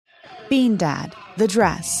Bean Dad, The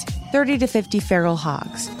Dress, 30 to 50 Feral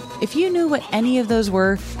Hogs. If you knew what any of those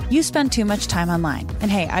were, you spend too much time online.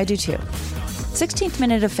 And hey, I do too. 16th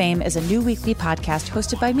Minute of Fame is a new weekly podcast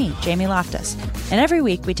hosted by me, Jamie Loftus. And every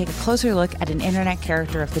week we take a closer look at an internet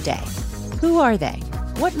character of the day. Who are they?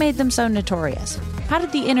 What made them so notorious? How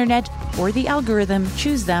did the internet or the algorithm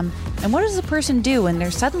choose them? And what does a person do when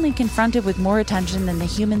they're suddenly confronted with more attention than the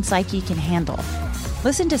human psyche can handle?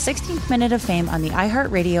 Listen to 16th Minute of Fame on the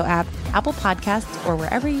iHeartRadio app, Apple Podcasts, or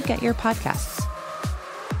wherever you get your podcasts.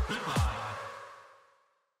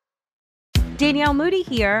 Danielle Moody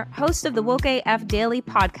here, host of the Woke AF Daily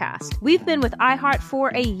podcast. We've been with iHeart for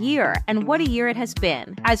a year, and what a year it has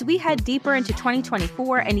been. As we head deeper into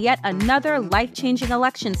 2024 and yet another life-changing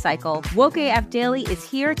election cycle, Woke AF Daily is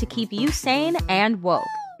here to keep you sane and woke.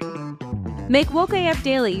 Make Woke AF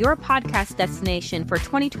Daily your podcast destination for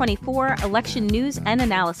 2024 election news and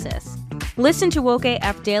analysis. Listen to Woke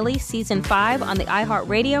AF Daily Season 5 on the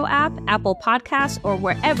iHeartRadio app, Apple Podcasts, or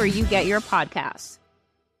wherever you get your podcasts.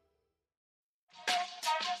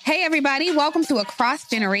 Hey, everybody. Welcome to Across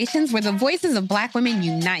Generations, where the voices of Black women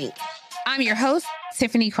unite. I'm your host,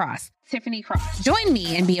 Tiffany Cross. Join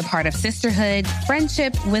me and be a part of sisterhood,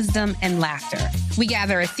 friendship, wisdom, and laughter. We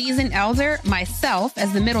gather a seasoned elder, myself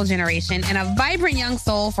as the middle generation, and a vibrant young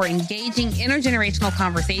soul for engaging intergenerational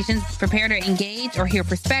conversations. Prepare to engage or hear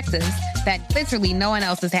perspectives that literally no one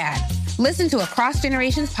else has had. Listen to Across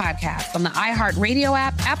Generations podcast on the iHeartRadio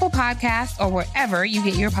app, Apple Podcasts, or wherever you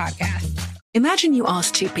get your podcasts. Imagine you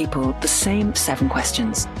ask two people the same 7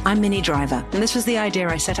 questions. I'm Minnie Driver, and this was the idea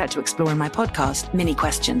I set out to explore in my podcast, Mini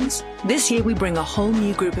Questions. This year, we bring a whole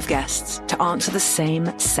new group of guests to answer the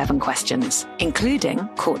same 7 questions, including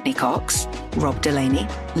Courtney Cox, Rob Delaney,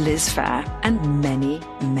 Liz Phair, and many,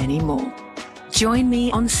 many more. Join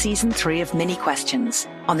me on Season 3 of Mini Questions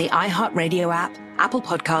on the iHeartRadio app, Apple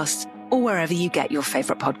Podcasts, or wherever you get your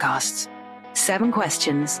favorite podcasts. 7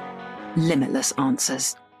 questions, limitless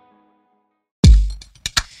answers.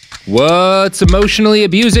 What's emotionally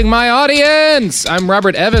abusing my audience? I'm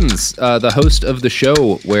Robert Evans, the host of the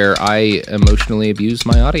show where I emotionally abuse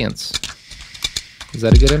my audience. Is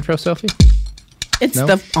that a good intro, Sophie? It's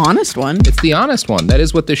the honest one. It's the honest one. That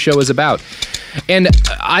is what this show is about. And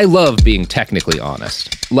I love being technically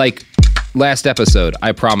honest. Like last episode,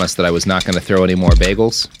 I promised that I was not going to throw any more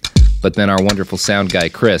bagels. But then our wonderful sound guy,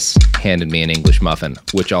 Chris, handed me an English muffin,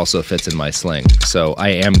 which also fits in my sling. So I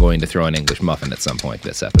am going to throw an English muffin at some point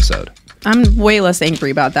this episode. I'm way less angry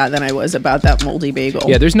about that than I was about that moldy bagel.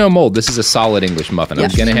 Yeah, there's no mold. This is a solid English muffin. I'm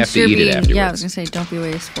going to have to eat it afterwards. Yeah, I was going to say, don't be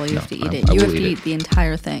wasteful. You have to eat it. You have to eat the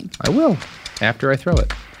entire thing. I will, after I throw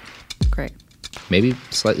it. Great. Maybe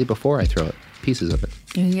slightly before I throw it. Pieces of it.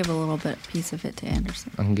 You can give a little piece of it to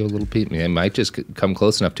Anderson. I can give a little piece. I might just come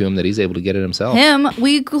close enough to him that he's able to get it himself.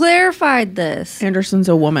 We clarified this. Anderson's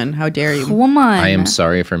a woman. How dare you? Woman. I am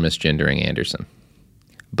sorry for misgendering Anderson.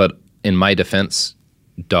 But in my defense,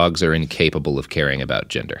 dogs are incapable of caring about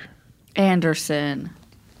gender. Anderson.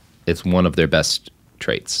 It's one of their best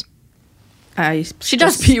traits. She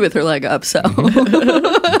does pee with her leg up, so.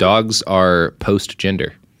 Dogs are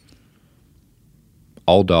post-gender.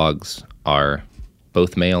 All dogs are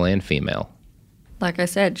both male and female. Like I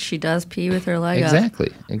said, she does pee with her leg up.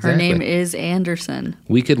 Exactly. Her name is Anderson.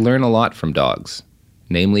 We could learn a lot from dogs,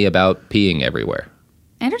 namely about peeing everywhere.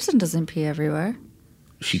 Anderson doesn't pee everywhere.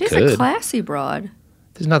 She's a classy broad.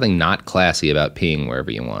 There's nothing not classy about peeing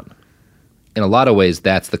wherever you want. In a lot of ways,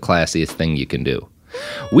 that's the classiest thing you can do.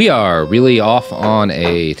 We are really off on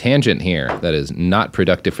a tangent here that is not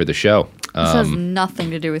productive for the show. This has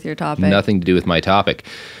nothing to do with your topic. Nothing to do with my topic.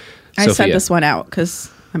 I set this one out because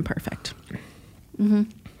I'm perfect. Mm-hmm.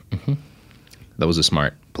 Mm-hmm. That was a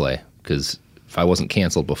smart play, because if I wasn't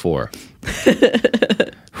canceled before,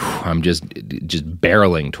 I'm just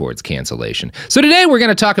barreling towards cancellation. So today we're going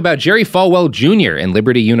to talk about Jerry Falwell Jr. and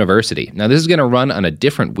Liberty University. Now, this is going to run on a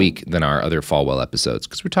different week than our other Falwell episodes,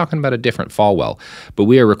 because we're talking about a different Falwell. But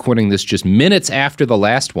we are recording this just minutes after the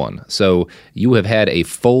last one, so you have had a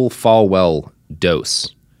full Falwell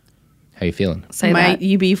dose. How you feeling? Might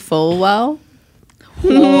you be full well?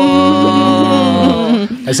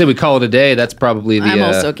 I say we call it a day. That's probably the... I'm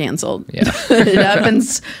also canceled. Yeah. It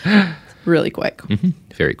happens really quick. Mm-hmm.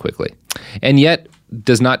 Very quickly. And yet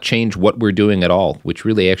does not change what we're doing at all, which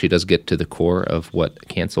really actually does get to the core of what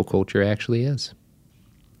cancel culture actually is.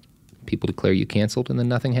 People declare you canceled and then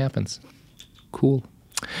nothing happens. Cool.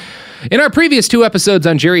 In our previous 2 episodes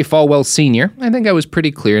on Jerry Falwell Sr., I think I was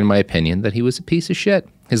pretty clear in my opinion that he was a piece of shit.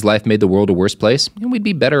 His life made the world a worse place, and we'd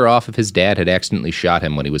be better off if his dad had accidentally shot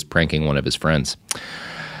him when he was pranking one of his friends.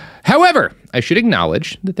 However, I should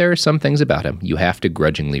acknowledge that there are some things about him you have to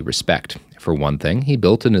grudgingly respect. For one thing, he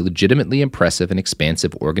built a legitimately impressive and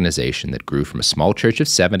expansive organization that grew from a small church of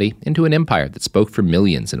 70 into an empire that spoke for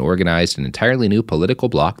millions and organized an entirely new political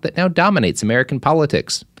bloc that now dominates American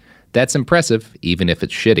politics. That's impressive, even if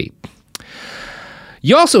it's shitty.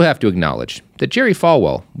 You also have to acknowledge that Jerry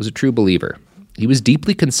Falwell was a true believer. He was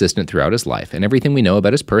deeply consistent throughout his life, and everything we know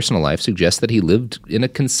about his personal life suggests that he lived in a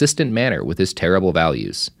consistent manner with his terrible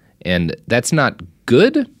values. And that's not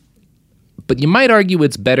good, but you might argue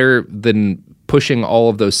it's better than pushing all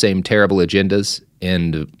of those same terrible agendas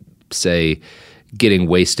and, say, getting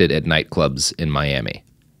wasted at nightclubs in Miami,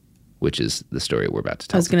 which is the story we're about to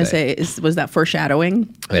tell. I was going to say, was that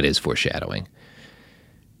foreshadowing? That is foreshadowing.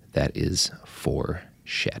 That is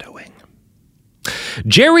foreshadowing.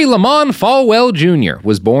 Jerry Lamont Falwell Jr.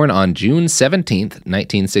 was born on June 17th,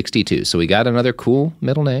 1962. So he got another cool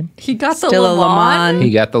middle name. He got Still the Lamont. He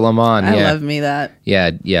got the Lamont, yeah. I love me that.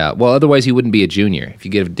 Yeah. Well, otherwise he wouldn't be a junior. If you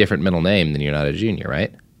get a different middle name, then you're not a junior,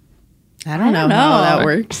 right? I don't know how that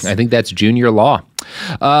works. I think that's junior law.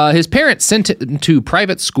 His parents sent him to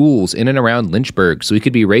private schools in and around Lynchburg so he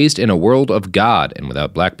could be raised in a world of God and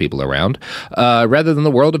without black people around, rather than the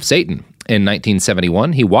world of Satan. In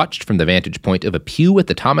 1971, he watched from the vantage point of a pew at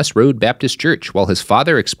the Thomas Road Baptist Church while his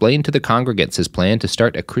father explained to the congregants his plan to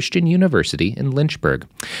start a Christian university in Lynchburg.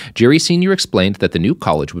 Jerry Sr. explained that the new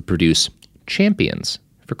college would produce champions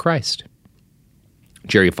for Christ.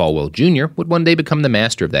 Jerry Falwell Jr. would one day become the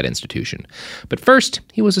master of that institution. But first,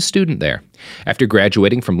 he was a student there. After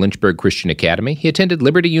graduating from Lynchburg Christian Academy, he attended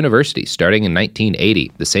Liberty University starting in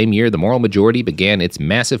 1980, the same year the moral majority began its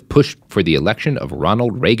massive push for the election of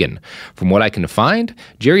Ronald Reagan. From what I can find,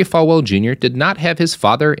 Jerry Falwell Jr. did not have his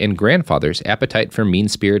father and grandfather's appetite for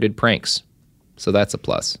mean-spirited pranks. So that's a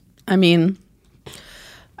plus. I mean,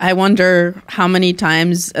 I wonder how many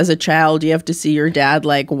times as a child you have to see your dad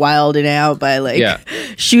like wilding out by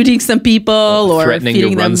shooting some people or threatening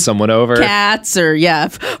feeding to run them someone over, cats, or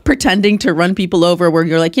pretending to run people over. Where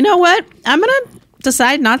you're like, you know what, I'm gonna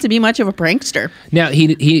decide not to be much of a prankster. Now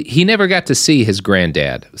he never got to see his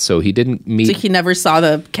granddad, so he didn't meet. So he never saw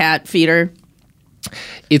the cat feeder.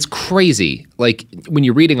 It's crazy. Like, when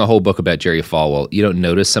you're reading a whole book about Jerry Falwell, you don't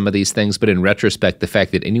notice some of these things, but in retrospect, the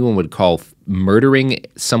fact that anyone would call murdering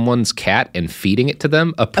someone's cat and feeding it to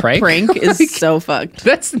them a prank? A prank is so fucked.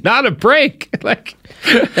 That's not a prank.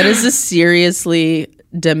 That is a seriously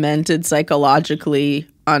demented, psychologically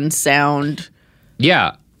unsound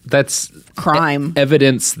that's crime.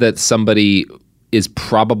 Evidence that somebody is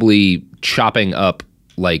probably chopping up,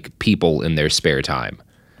 people in their spare time.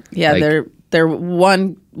 Yeah, they're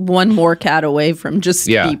one more cat away from just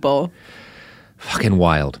people. Fucking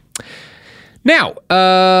wild. Now,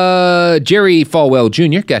 Jerry Falwell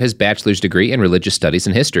Jr. got his bachelor's degree in religious studies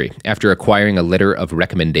and history. After acquiring a letter of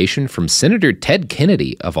recommendation from Senator Ted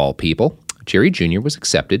Kennedy, of all people, Jerry Jr. was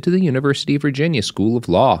accepted to the University of Virginia School of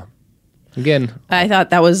Law. Again, I thought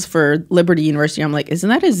that was for Liberty University. I'm like, isn't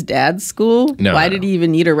that his dad's school? No. Why did he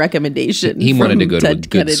even need a recommendation? He wanted to go to a Ted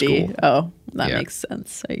good Kennedy? school. Oh, that makes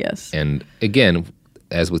sense, I guess. And again,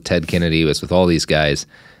 as with Ted Kennedy, as with all these guys,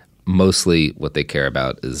 mostly what they care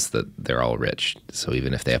about is that they're all rich. So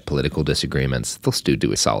even if they have political disagreements, they'll still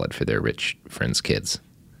do a solid for their rich friends' kids.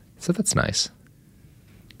 So that's nice.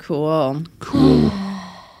 Cool.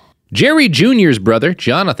 Jerry Jr.'s brother,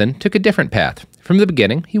 Jonathan, took a different path. From the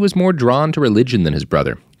beginning, he was more drawn to religion than his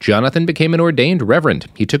brother. Jonathan became an ordained reverend.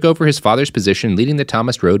 He took over his father's position leading the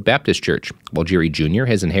Thomas Road Baptist Church. While Jerry Jr.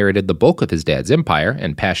 has inherited the bulk of his dad's empire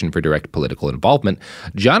and passion for direct political involvement,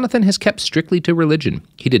 Jonathan has kept strictly to religion.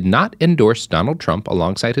 He did not endorse Donald Trump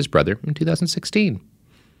alongside his brother in 2016.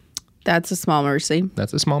 That's a small mercy.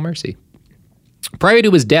 That's a small mercy. Prior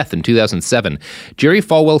to his death in 2007, Jerry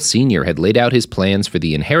Falwell Sr. had laid out his plans for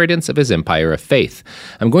the inheritance of his empire of faith.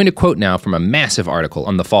 I'm going to quote now from a massive article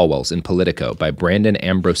on the Falwells in Politico by Brandon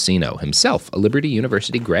Ambrosino, himself a Liberty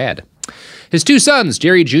University grad. His two sons,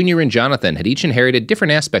 Jerry Jr. and Jonathan, had each inherited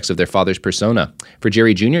different aspects of their father's persona. For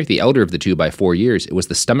Jerry Jr., the elder of the two by 4 years, it was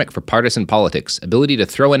the stomach for partisan politics, ability to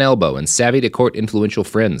throw an elbow, and savvy to court influential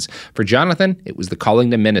friends. For Jonathan, it was the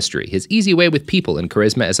calling to ministry, his easy way with people and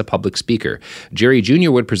charisma as a public speaker. Jerry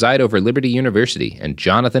Jr. would preside over Liberty University, and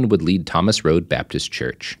Jonathan would lead Thomas Road Baptist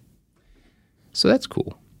Church. So that's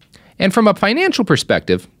cool. And from a financial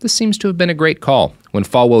perspective, this seems to have been a great call. When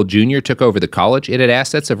Falwell Jr. took over the college, it had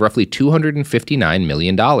assets of roughly $259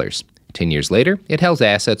 million. 10 years later, it held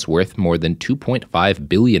assets worth more than $2.5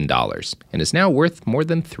 billion and is now worth more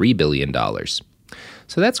than $3 billion.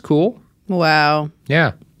 So that's cool. Wow.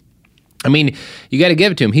 Yeah. I mean, you got to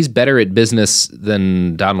give it to him. He's better at business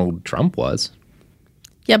than Donald Trump was.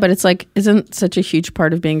 Yeah, but it's like, isn't such a huge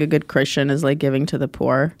part of being a good Christian is like giving to the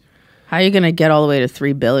poor? How are you going to get all the way to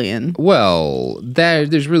 $3 billion? Well,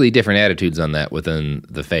 there's really different attitudes on that within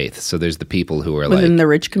the faith. So there's the people who are within the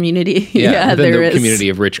rich community. Yeah, within there the is. community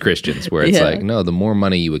of rich Christians, where it's like, no, the more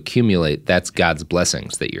money you accumulate, that's God's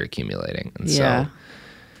blessings that you're accumulating. And so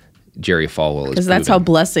Jerry Falwell is because that's how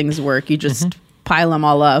blessings work. You just pile them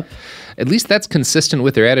all up. At least that's consistent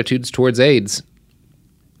with their attitudes towards AIDS.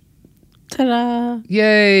 Ta-da.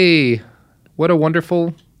 Yay. What a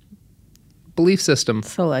wonderful belief system.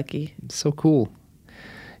 So lucky. So cool.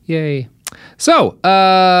 Yay. So,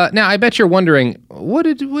 now I bet you're wondering, what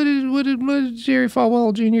did Jerry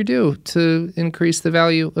Falwell Jr. do to increase the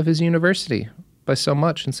value of his university by so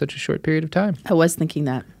much in such a short period of time? I was thinking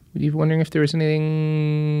that. Were you wondering if there was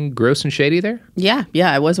anything gross and shady there? Yeah,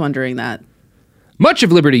 I was wondering that. Much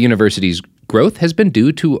of Liberty University's growth has been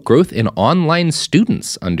due to growth in online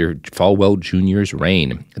students under Falwell Jr.'s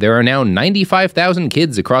reign. There are now 95,000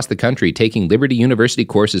 kids across the country taking Liberty University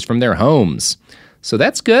courses from their homes. So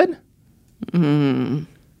that's good. Now,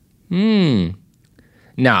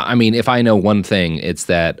 I mean, if I know one thing, it's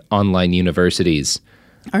that online universities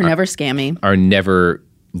are never scammy. Are never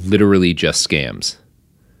literally just scams.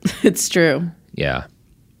 It's true. Yeah.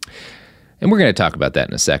 And we're going to talk about that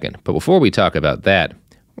in a second. But before we talk about that,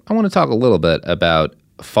 I want to talk a little bit about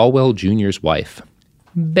Falwell Jr.'s wife,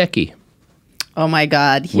 Becky. Oh my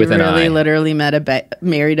God. He with really an I. Literally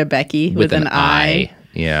married a Becky with an I.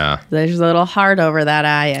 Yeah. There's a little heart over that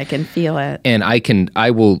I. I can feel it. And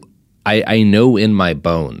I know in my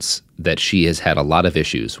bones that she has had a lot of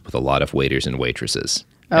issues with a lot of waiters and waitresses.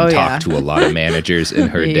 And talked to a lot of managers in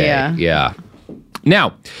her day. Yeah.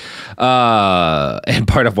 Now, and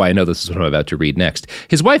part of why I know this is what I'm about to read next.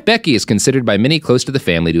 His wife, Becky, is considered by many close to the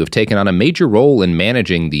family to have taken on a major role in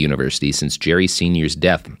managing the university since Jerry Sr.'s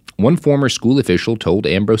death. One former school official told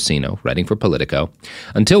Ambrosino, writing for Politico,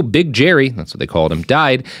 "Until Big Jerry," that's what they called him,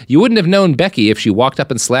 "died, you wouldn't have known Becky if she walked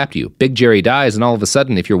up and slapped you. Big Jerry dies, and all of a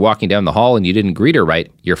sudden, if you're walking down the hall and you didn't greet her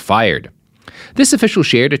right, you're fired." This official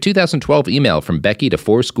shared a 2012 email from Becky to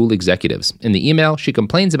 4 school executives. In the email, she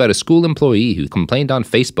complains about a school employee who complained on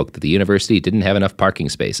Facebook that the university didn't have enough parking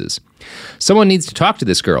spaces. "Someone needs to talk to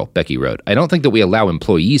this girl," Becky wrote. "I don't think that we allow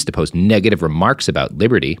employees to post negative remarks about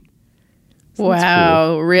Liberty."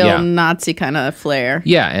 Wow, cool. Real Nazi kind of flair.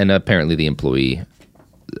 Yeah, and apparently the employee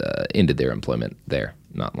ended their employment there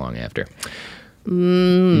not long after.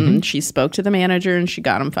 She spoke to the manager and she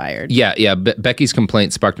got him fired. Yeah. Becky's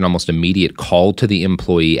complaint sparked an almost immediate call to the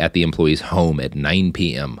employee at the employee's home at 9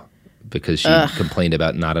 p.m. because she complained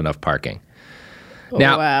about not enough parking.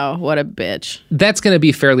 Now, wow, what a bitch. That's going to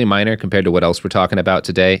be fairly minor compared to what else we're talking about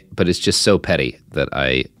today, but it's just so petty that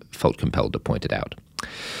I felt compelled to point it out.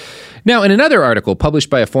 Now, in another article published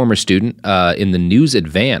by a former student in the News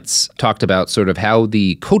Advance, talked about sort of how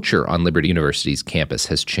the culture on Liberty University's campus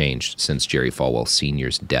has changed since Jerry Falwell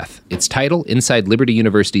Sr.'s death. Its title, Inside Liberty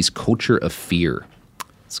University's Culture of Fear.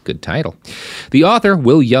 It's a good title. The author,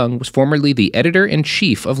 Will Young, was formerly the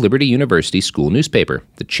editor-in-chief of Liberty University's school newspaper,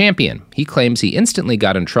 The Champion. He claims he instantly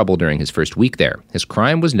got in trouble during his first week there. His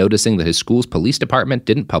crime was noticing that his school's police department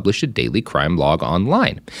didn't publish a daily crime log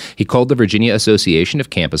online. He called the Virginia Association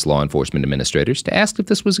of Campus Law Enforcement Administrators to ask if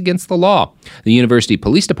this was against the law. The university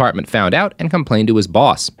police department found out and complained to his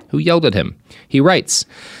boss, who yelled at him. He writes,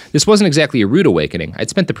 "This wasn't exactly a rude awakening. I'd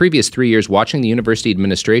spent the previous 3 years watching the university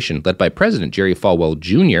administration, led by President Jerry Falwell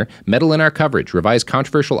Jr., meddle in our coverage, revise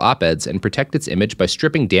controversial op-eds, and protect its image by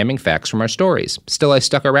stripping damning facts from our stories. Still, I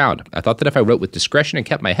stuck around. I thought that if I wrote with discretion and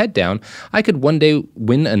kept my head down, I could one day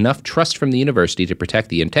win enough trust from the university to protect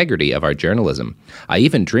the integrity of our journalism. I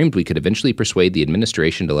even dreamed we could eventually persuade the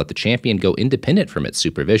administration to let the Champion go independent from its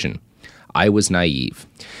supervision. I was naive.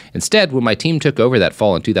 Instead, when my team took over that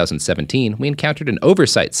fall in 2017, we encountered an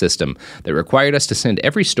oversight system that required us to send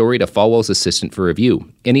every story to Falwell's assistant for review.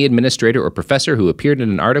 Any administrator or professor who appeared in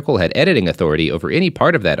an article had editing authority over any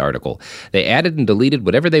part of that article. They added and deleted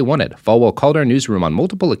whatever they wanted. Falwell called our newsroom on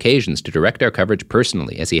multiple occasions to direct our coverage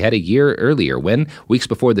personally, as he had a year earlier when, weeks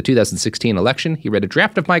before the 2016 election, he read a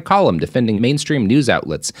draft of my column defending mainstream news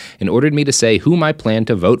outlets and ordered me to say whom I planned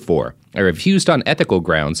to vote for. I refused on ethical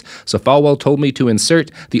grounds, so Falwell told me to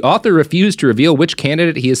insert, the author refused to reveal which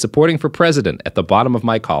candidate he is supporting for president at the bottom of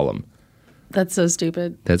my column." That's so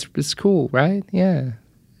stupid. It's cool, right? Yeah.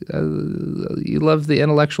 You love the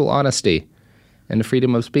intellectual honesty and the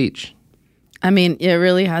freedom of speech. I mean, it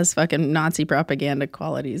really has fucking Nazi propaganda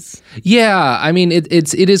qualities. Yeah, I mean, it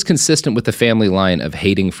is consistent with the family line of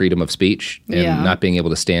hating freedom of speech and not being able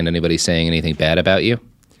to stand anybody saying anything bad about you.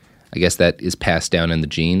 I guess that is passed down in the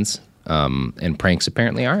genes. And pranks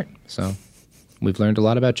apparently aren't. So We've learned a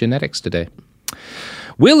lot about genetics today.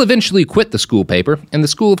 Will eventually quit the school paper, and the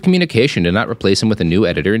School of Communication did not replace him with a new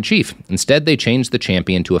editor-in-chief. Instead, they changed the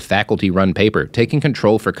Champion to a faculty-run paper, taking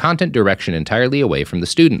control for content direction entirely away from the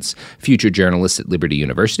students. Future journalists at Liberty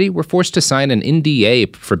University were forced to sign an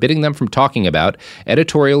NDA forbidding them from talking about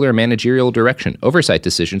editorial or managerial direction, oversight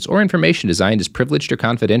decisions, or information designed as privileged or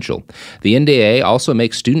confidential. The NDA also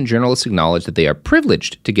makes student journalists acknowledge that they are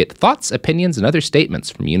privileged to get thoughts, opinions, and other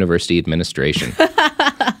statements from university administration.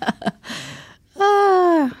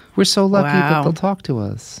 We're so lucky that they'll talk to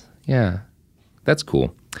us. Yeah, that's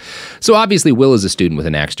cool. So obviously Will is a student with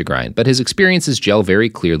an axe to grind, but his experiences gel very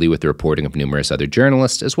clearly with the reporting of numerous other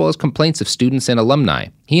journalists, as well as complaints of students and alumni.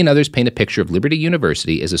 He and others paint a picture of Liberty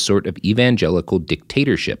University as a sort of evangelical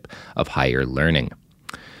dictatorship of higher learning,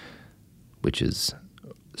 which is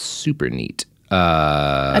super neat.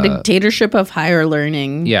 A dictatorship of higher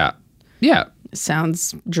learning. Yeah.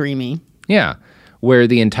 Sounds dreamy. Yeah. Where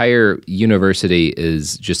the entire university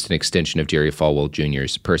is just an extension of Jerry Falwell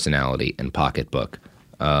Jr.'s personality and pocketbook.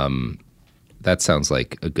 That sounds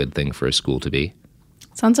like a good thing for a school to be.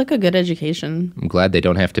 Sounds like a good education. I'm glad they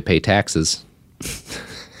don't have to pay taxes.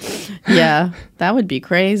 Yeah, that would be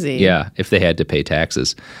crazy. Yeah, if they had to pay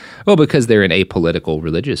taxes. Well, because they're an apolitical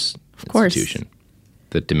religious institution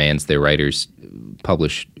that demands their writers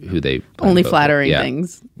publish who they only flattering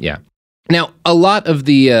things. Yeah. Now, a lot of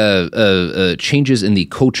the changes in the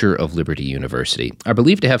culture of Liberty University are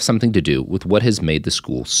believed to have something to do with what has made the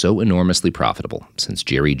school so enormously profitable since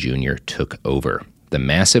Jerry Jr. took over: the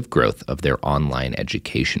massive growth of their online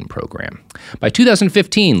education program. By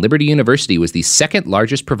 2015, Liberty University was the second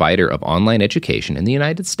largest provider of online education in the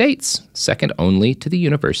United States, second only to the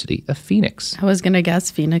University of Phoenix. I was going to guess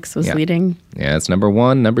Phoenix was leading. Yeah, it's number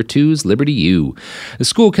one. Number two is Liberty U. The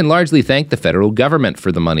school can largely thank the federal government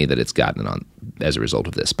for the money that it's gotten on as a result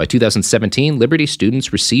of this. By 2017, Liberty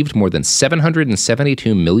students received more than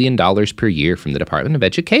 $772 million per year from the Department of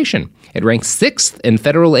Education. It ranks sixth in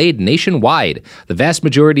federal aid nationwide. The vast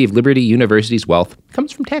majority of Liberty University's wealth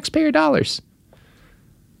comes from taxpayer dollars.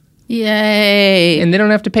 Yay. And they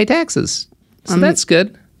don't have to pay taxes. So that's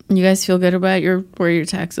good. You guys feel good about where your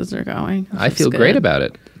taxes are going? I feel great about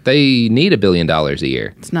it. They need $1 billion a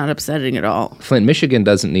year. It's not upsetting at all. Flint, Michigan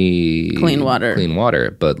doesn't need clean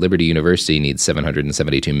water, but Liberty University needs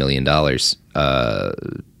 $772 million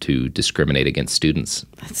to discriminate against students.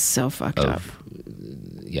 That's so fucked up.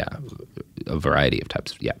 Yeah, a variety of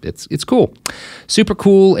types. Yeah, it's cool. Super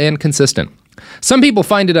cool and consistent. Some people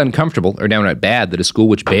find it uncomfortable or downright bad that a school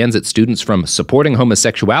which bans its students from supporting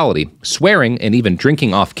homosexuality, swearing, and even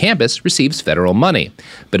drinking off campus receives federal money.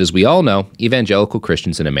 But as we all know, evangelical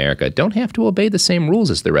Christians in America don't have to obey the same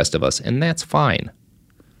rules as the rest of us, and that's fine.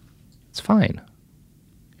 It's fine.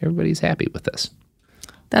 Everybody's happy with this.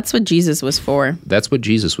 That's what Jesus was for. That's what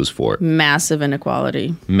Jesus was for. Massive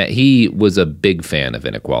inequality. He was a big fan of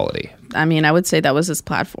inequality. I mean, I would say that was his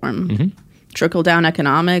platform. Mm-hmm. Trickle-down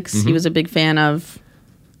economics, he was a big fan of,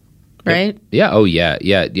 right? Yeah. Oh, yeah.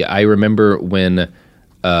 I remember when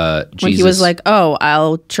Jesus... When he was like, oh,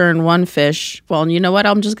 I'll churn one fish. Well, you know what?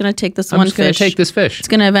 I'm just going to take this one fish. I'm just going to take this fish. It's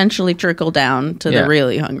going to eventually trickle down to the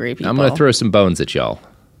really hungry people. I'm going to throw some bones at y'all.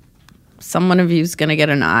 Some of you is going to get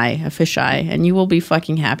an eye, a fish eye, and you will be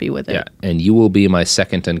fucking happy with it. Yeah, and you will be my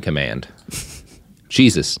second in command.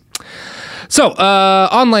 Jesus. So,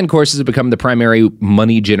 online courses have become the primary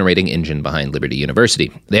money-generating engine behind Liberty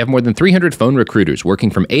University. They have more than 300 phone recruiters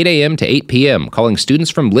working from 8 a.m. to 8 p.m., calling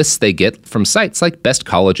students from lists they get from sites like Best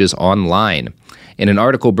Colleges Online. In an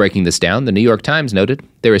article breaking this down, the New York Times noted,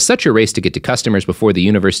 there is such a race to get to customers before the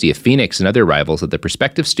University of Phoenix and other rivals that the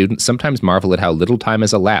prospective students sometimes marvel at how little time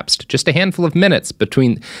has elapsed, just a handful of minutes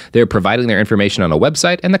between their providing their information on a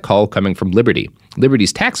website and the call coming from Liberty.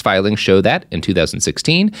 Liberty's tax filings show that, in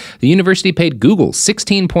 2016, the university paid Google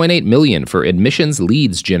 $16.8 million for admissions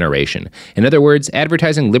leads generation. In other words,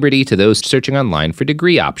 advertising Liberty to those searching online for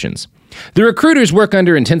degree options. The recruiters work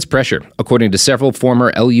under intense pressure. According to several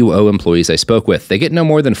former LUO employees I spoke with, they get no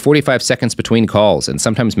more than 45 seconds between calls, and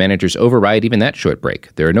sometimes managers override even that short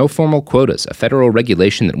break. There are no formal quotas. A federal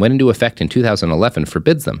regulation that went into effect in 2011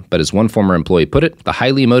 forbids them. But as one former employee put it, the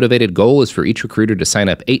highly motivated goal is for each recruiter to sign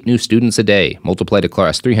up 8 new students a day. Multiplied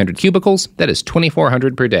across 300 cubicles, that is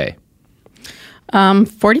 2,400 per day.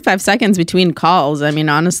 45 seconds between calls. I mean,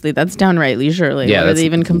 honestly, that's downright leisurely. Yeah, what are they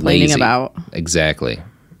even complaining lazy. About? Exactly.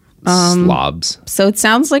 Slobs. So it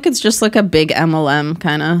sounds like it's just like a big MLM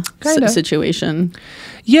kind of situation.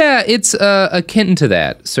 Yeah, it's akin to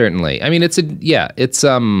that, certainly. I mean, it's not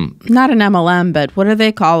an MLM, but what do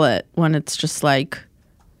they call it when it's just like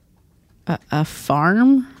a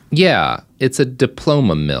farm? Yeah, it's a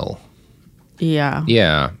diploma mill. Yeah.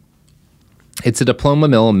 Yeah. It's a diploma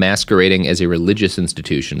mill masquerading as a religious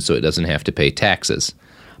institution, so it doesn't have to pay taxes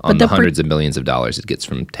on the hundreds of millions of dollars it gets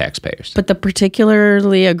from taxpayers. But the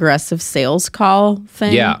particularly aggressive sales call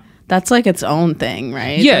thing, that's like its own thing,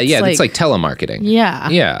 right? Yeah, that's like telemarketing. Yeah.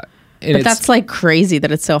 Yeah. And but that's like crazy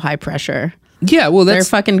that it's so high pressure. Yeah, well, they're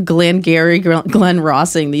fucking Glenn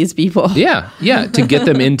Rossing these people. Yeah, to get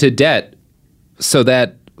them into debt so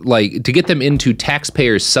that, like, to get them into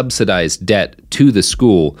taxpayers subsidized debt to the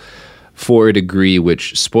school for a degree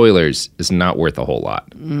which, spoilers, is not worth a whole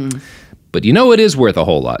lot. But you know what is worth a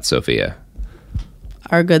whole lot, Sophia?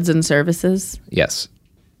 Our goods and services? Yes.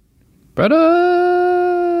 But,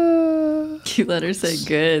 you let her say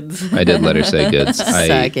goods. I did let her say goods.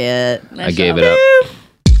 Suck it. I gave it up.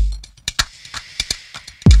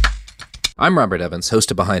 I'm Robert Evans, host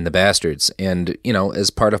of Behind the Bastards, and, you know, as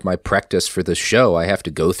part of my practice for this show, I have to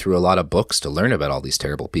go through a lot of books to learn about all these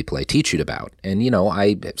terrible people I teach it about. And, you know,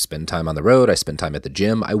 I spend time on the road, I spend time at the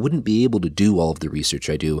gym. I wouldn't be able to do all of the research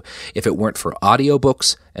I do if it weren't for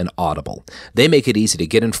audiobooks and Audible. They make it easy to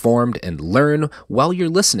get informed and learn while you're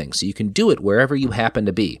listening, so you can do it wherever you happen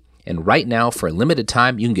to be. And right now, for a limited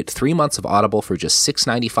time, you can get 3 months of Audible for just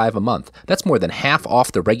 $6.95 a month. That's more than half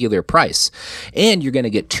off the regular price. And you're going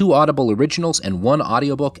to get 2 Audible originals and 1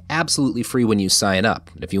 audiobook absolutely free when you sign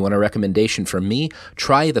up. And if you want a recommendation from me,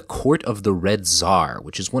 try The Court of the Red Tsar,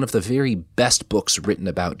 which is one of the very best books written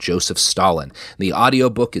about Joseph Stalin. The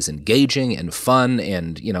audiobook is engaging and fun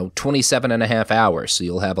and, 27 and a half hours, so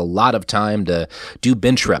you'll have a lot of time to do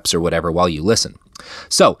bench reps or whatever while you listen.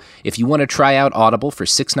 So, if you want to try out Audible for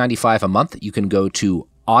 $6.95 a month, you can go to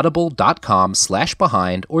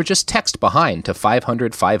audible.com/behind or just text behind to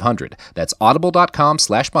 500-500. That's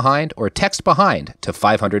audible.com/behind or text behind to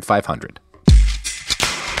 500-500.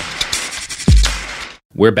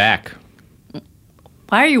 We're back.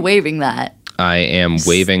 Why are you waving that? I am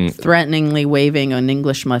waving... Threateningly waving an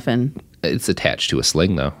English muffin. It's attached to a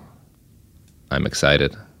sling, though. I'm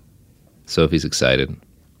excited. Sophie's excited.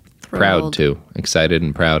 Proud, too. Excited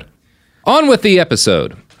and proud. On with the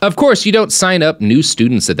episode. Of course, you don't sign up new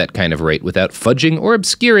students at that kind of rate without fudging or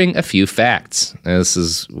obscuring a few facts. This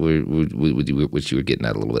is what you were getting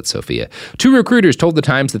at a little bit, Sophia. 2 recruiters told the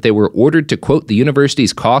Times that they were ordered to quote the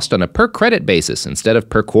university's cost on a per-credit basis instead of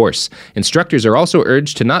per course. Instructors are also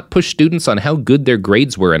urged to not push students on how good their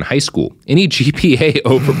grades were in high school. Any GPA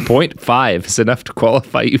over 0.5 is enough to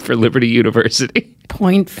qualify you for Liberty University.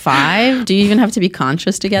 0.5? Do you even have to be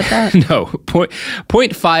conscious to get that? No.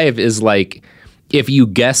 0.5 is like... if you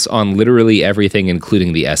guess on literally everything,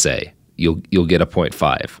 including the essay, you'll get a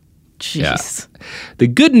 0.5. Jeez. Yeah. The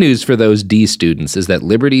good news for those D students is that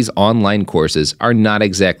Liberty's online courses are not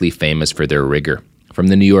exactly famous for their rigor. From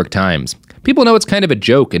the New York Times, people know it's kind of a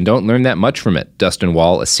joke and don't learn that much from it. Dustin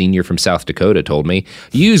Wall, a senior from South Dakota, told me,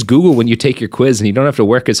 you use Google when you take your quiz and you don't have to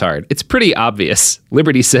work as hard. It's pretty obvious.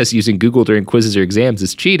 Liberty says using Google during quizzes or exams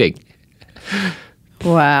is cheating.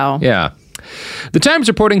 Wow. Yeah. The Times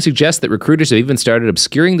reporting suggests that recruiters have even started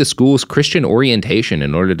obscuring the school's Christian orientation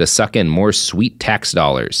in order to suck in more sweet tax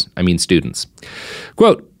dollars. I mean students.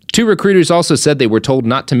 Quote, 2 recruiters also said they were told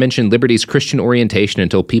not to mention Liberty's Christian orientation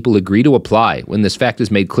until people agree to apply, when this fact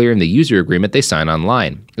is made clear in the user agreement they sign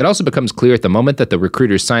online. It also becomes clear at the moment that the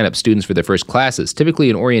recruiters sign up students for their first classes, typically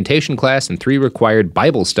an orientation class and 3 required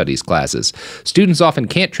Bible studies classes. Students often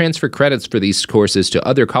can't transfer credits for these courses to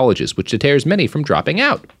other colleges, which deters many from dropping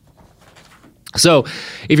out. So,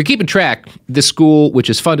 if you're keeping track, this school, which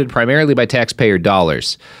is funded primarily by taxpayer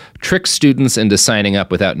dollars, tricks students into signing up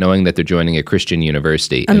without knowing that they're joining a Christian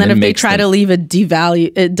university. And then if they try to leave,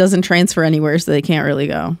 it doesn't transfer anywhere, so they can't really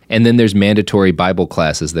go. And then there's mandatory Bible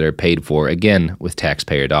classes that are paid for, again, with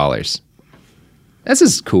taxpayer dollars. This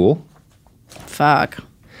is cool. Fuck.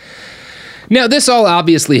 Now, this all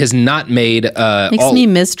obviously has not made... Makes me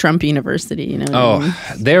miss Trump University, you know?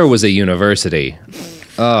 Oh, there was a university.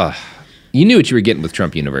 You knew what you were getting with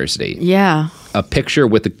Trump University. Yeah. A picture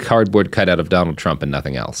with a cardboard cutout of Donald Trump and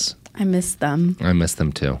nothing else. I miss them. I miss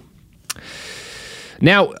them too.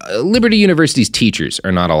 Now, Liberty University's teachers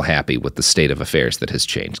are not all happy with the state of affairs that has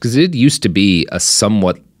changed, because it used to be a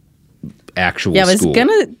somewhat actual school. Yeah, I was going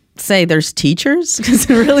to say there's teachers, because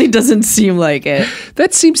it really doesn't seem like it.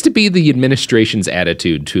 That seems to be the administration's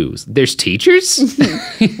attitude too. There's teachers?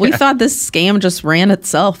 We thought this scam just ran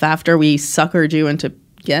itself after we suckered you into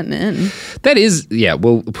getting in. That is, yeah,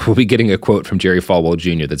 we'll be getting a quote from Jerry Falwell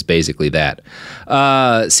Jr. that's basically that.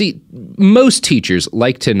 See, most teachers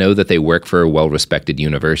like to know that they work for a well-respected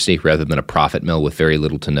university rather than a profit mill with very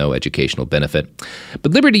little to no educational benefit.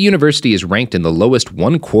 But Liberty University is ranked in the lowest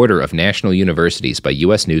 1/4 of national universities by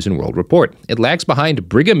U.S. News & World Report. It lags behind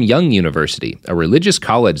Brigham Young University, a religious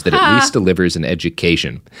college that at least delivers an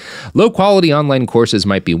education. Low-quality online courses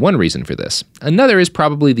might be one reason for this. Another is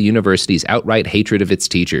probably the university's outright hatred of its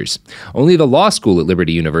teachers. Only the law school at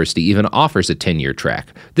Liberty University even offers a 10-year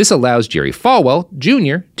track. This allows Jerry Falwell,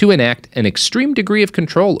 Jr. to enact an extreme degree of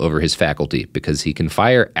control over his faculty because he can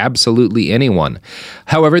fire absolutely anyone.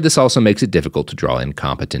 However, this also makes it difficult to draw in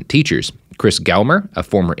competent teachers. Chris Gaumer, a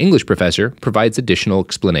former English professor, provides additional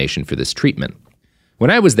explanation for this treatment. When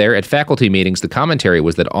I was there at faculty meetings, the commentary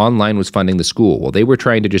was that online was funding the school while they were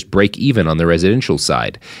trying to just break even on the residential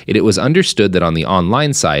side. It was understood that on the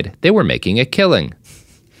online side, they were making a killing.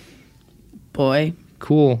 Boy.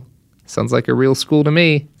 Cool. Sounds like a real school to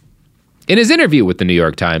me. In his interview with the New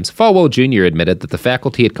York Times, Falwell Jr. admitted that the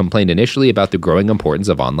faculty had complained initially about the growing importance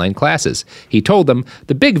of online classes. He told them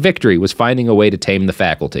the big victory was finding a way to tame the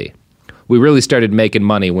faculty. We really started making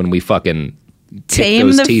money when we fucking tame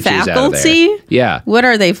those the teachers faculty? out of there. Yeah. What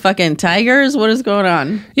are they, fucking tigers? What is going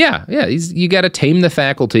on? Yeah. You got to tame the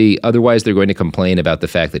faculty. Otherwise, they're going to complain about the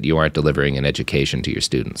fact that you aren't delivering an education to your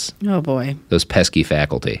students. Oh, boy. Those pesky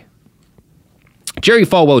faculty. Jerry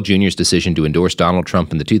Falwell Jr.'s decision to endorse Donald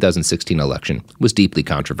Trump in the 2016 election was deeply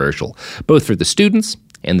controversial, both for the students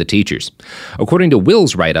and the teachers. According to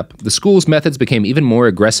Will's write-up, the school's methods became even more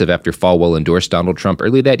aggressive after Falwell endorsed Donald Trump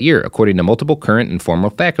early that year, according to multiple current and former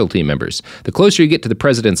faculty members. The closer you get to the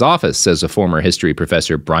president's office, says a former history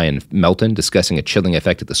professor Brian Melton, discussing a chilling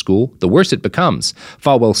effect at the school, the worse it becomes.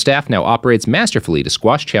 Falwell's staff now operates masterfully to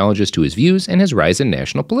squash challenges to his views and his rise in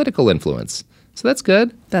national political influence. So that's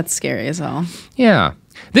good. That's scary as hell. Yeah.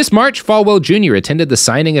 This March, Falwell Jr. attended the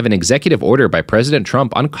signing of an executive order by President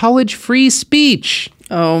Trump on college free speech.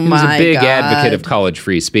 Oh, my God. He was a big advocate of college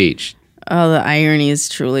free speech. Oh, the irony is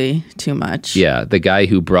truly too much. Yeah, the guy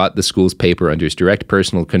who brought the school's paper under his direct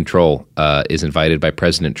personal control is invited by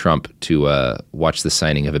President Trump to watch the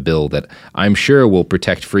signing of a bill that I'm sure will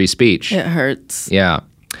protect free speech. It hurts. Yeah.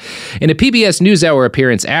 In a PBS NewsHour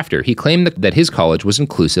appearance after, he claimed that his college was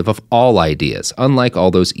inclusive of all ideas, unlike all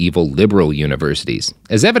those evil liberal universities.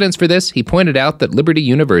 As evidence for this, he pointed out that Liberty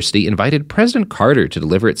University invited President Carter to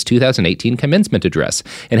deliver its 2018 commencement address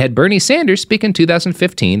and had Bernie Sanders speak in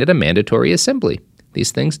 2015 at a mandatory assembly.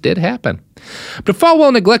 These things did happen. But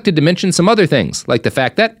Falwell neglected to mention some other things, like the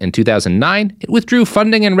fact that, in 2009, it withdrew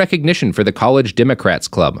funding and recognition for the College Democrats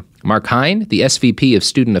Club. Mark Hine, the SVP of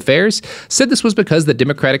Student Affairs, said this was because the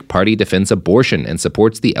Democratic Party defends abortion and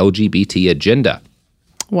supports the LGBT agenda.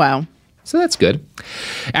 Wow. So that's good.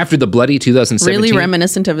 After the bloody 2017... Really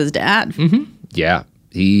reminiscent of his dad. Mm-hmm. Yeah.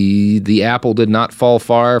 The apple did not fall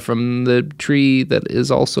far from the tree that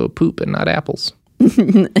is also poop and not apples.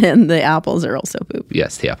 And the apples are also poop.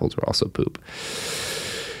 Yes, the apples were also poop.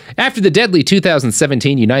 After the deadly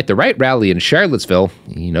 2017 Unite the Right rally in Charlottesville,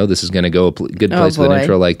 you know this is going to go a good place with an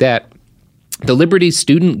intro like that, the Liberty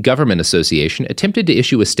Student Government Association attempted to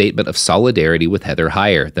issue a statement of solidarity with Heather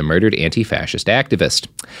Heyer, the murdered anti-fascist activist.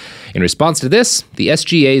 In response to this, the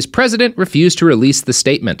SGA's president refused to release the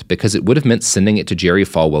statement because it would have meant sending it to Jerry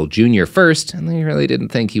Falwell Jr. first, and they really didn't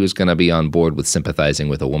think he was going to be on board with sympathizing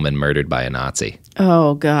with a woman murdered by a Nazi.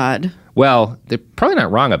 Oh, God. Well, they're probably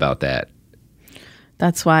not wrong about that.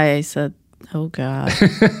 That's why I said, oh, God.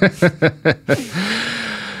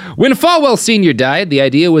 When Falwell Sr. died, the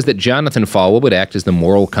idea was that Jonathan Falwell would act as the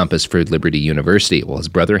moral compass for Liberty University while his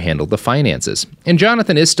brother handled the finances. And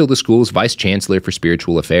Jonathan is still the school's vice chancellor for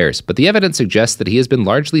spiritual affairs, but the evidence suggests that he has been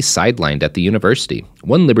largely sidelined at the university.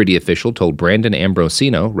 One Liberty official told Brandon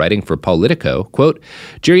Ambrosino, writing for Politico, quote,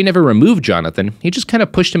 Jerry never removed Jonathan, he just kind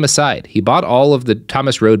of pushed him aside. He bought all of the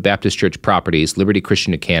Thomas Road Baptist Church properties, Liberty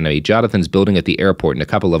Christian Academy, Jonathan's building at the airport, and a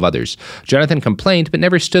couple of others. Jonathan complained, but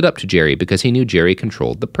never stood up to Jerry because he knew Jerry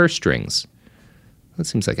controlled the purse strings. That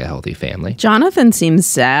seems like a healthy family. Jonathan seems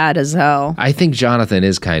sad as hell. I think Jonathan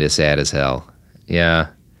is kind of sad as hell. Yeah.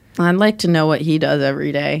 I'd like to know what he does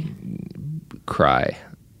every day. Cry.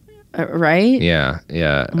 Right? Yeah.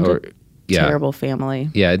 Terrible family.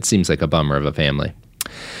 Yeah, it seems like a bummer of a family.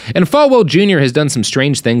 And Falwell Jr. has done some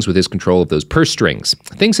strange things with his control of those purse strings,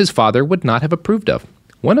 things his father would not have approved of.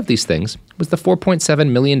 One of these things was the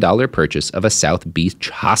 $4.7 million purchase of a South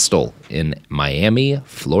Beach hostel in Miami,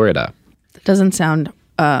 Florida. That doesn't sound,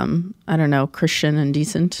 Christian and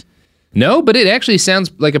decent. No, but it actually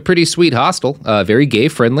sounds like a pretty sweet hostel, very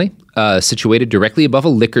gay-friendly. situated directly above a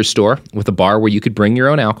liquor store with a bar where you could bring your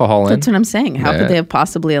own alcohol in. That's what I'm saying. How could they have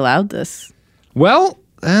possibly allowed this? Well,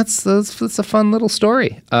 that's a fun little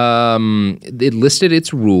story. It listed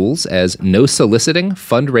its rules as no soliciting,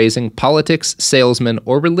 fundraising, politics, salesmen,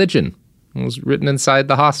 or religion. It was written inside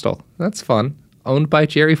the hostel. That's fun. Owned by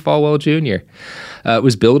Jerry Falwell Jr. It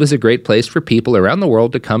was billed as a great place for people around the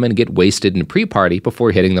world to come and get wasted and pre-party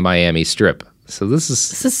before hitting the Miami Strip. So this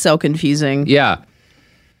is so confusing. Yeah.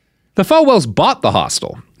 The Falwells bought the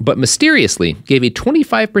hostel, but mysteriously gave a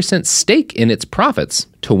 25% stake in its profits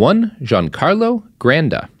to one Giancarlo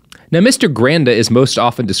Granda. Now, Mr. Granda is most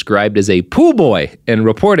often described as a pool boy in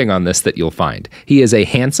reporting on this that you'll find. He is a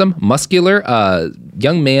handsome, muscular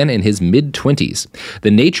young man in his mid-20s.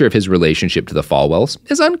 The nature of his relationship to the Falwells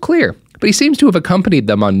is unclear, but he seems to have accompanied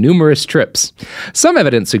them on numerous trips. Some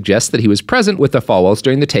evidence suggests that he was present with the Falwells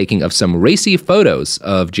during the taking of some racy photos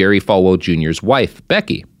of Jerry Falwell Jr.'s wife,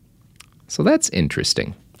 Becky. So that's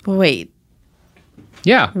interesting. Wait.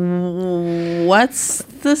 Yeah. What's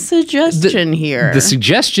the suggestion here? The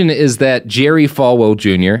suggestion is that Jerry Falwell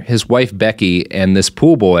Jr., his wife Becky, and this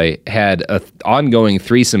pool boy had an ongoing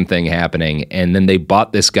threesome thing happening, and then they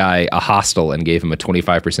bought this guy a hostel and gave him a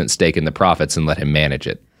 25% stake in the profits and let him manage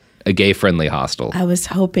it. A gay-friendly hostel. I was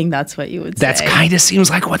hoping that's what you would say. That's kind of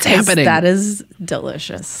seems like what's happening. That is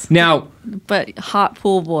delicious. Now, but hot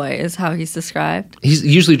pool boy is how he's described. He's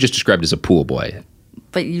usually just described as a pool boy.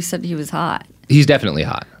 But you said he was hot. He's definitely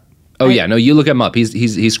hot. Oh, yeah. No, you look him up.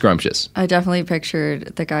 He's scrumptious. I definitely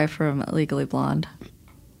pictured the guy from Legally Blonde.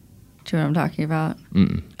 Do you know what I'm talking about?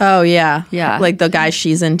 Mm-mm. Oh, yeah. Yeah. Like the guy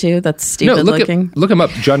she's into that's stupid looking. Look him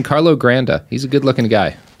up. Giancarlo Granda. He's a good-looking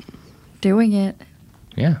guy. Doing it.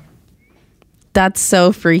 Yeah. That's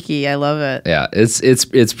so freaky. I love it. Yeah,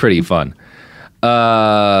 it's pretty fun.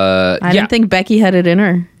 I didn't think Becky had it in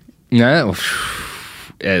her. No.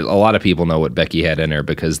 A lot of people know what Becky had in her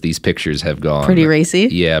because these pictures have gone... Pretty racy?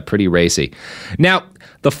 Yeah, pretty racy. Now,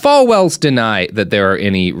 the Falwells deny that there are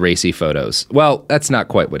any racy photos. Well, that's not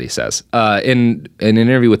quite what he says. In an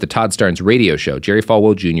interview with the Todd Starnes radio show, Jerry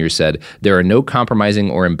Falwell Jr. said, "There are no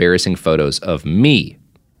compromising or embarrassing photos of me."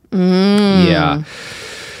 Yeah.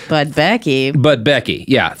 But Becky,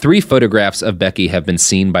 yeah. 3 photographs of Becky have been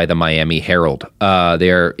seen by the Miami Herald.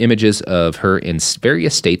 They are images of her in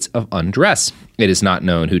various states of undress. It is not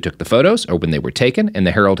known who took the photos or when they were taken, and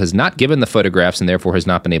the Herald has not given the photographs and therefore has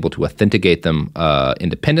not been able to authenticate them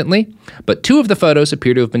independently. But 2 of the photos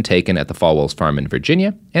appear to have been taken at the Falwells farm in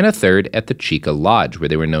Virginia, and a third at the Chica Lodge, where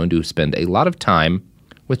they were known to spend a lot of time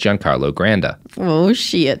with Giancarlo Granda. Oh,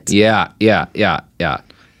 shit. Yeah.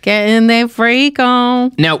 Getting their freak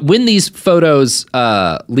on. Now, when these photos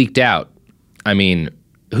leaked out, I mean,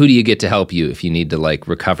 who do you get to help you if you need to, like,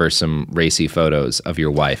 recover some racy photos of your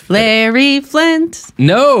wife? Larry Flint.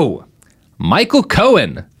 No! Michael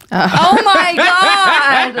Cohen. Oh, my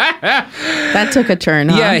God! That took a turn,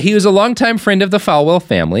 huh? Yeah, he was a longtime friend of the Falwell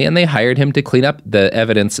family, and they hired him to clean up the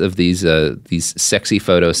evidence of these sexy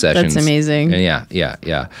photo sessions. That's amazing. And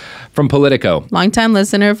yeah. From Politico. Longtime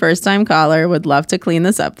listener, first-time caller, would love to clean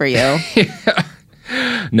this up for you.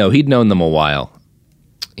 No, he'd known them a while.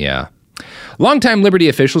 Yeah. Longtime Liberty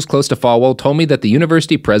officials close to Falwell told me that the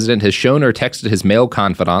university president has shown or texted his male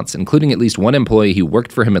confidants, including at least one employee who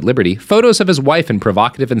worked for him at Liberty, photos of his wife in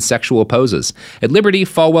provocative and sexual poses. At Liberty,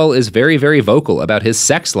 Falwell is very, very vocal about his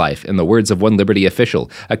sex life, in the words of one Liberty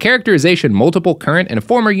official, a characterization multiple current and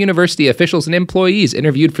former university officials and employees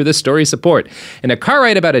interviewed for this story support. In a car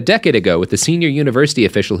ride about a decade ago with the senior university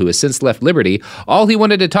official who has since left Liberty, all he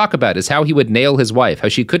wanted to talk about is how he would nail his wife, how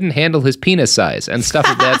she couldn't handle his penis size, and stuff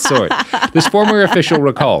of that sort. This former official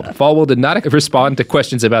recalled. Falwell did not respond to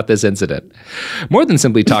questions about this incident. More than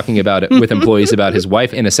simply talking about it with employees about his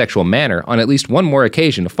wife in a sexual manner, on at least one more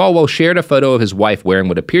occasion, Falwell shared a photo of his wife wearing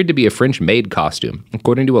what appeared to be a French maid costume,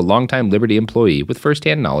 according to a longtime Liberty employee with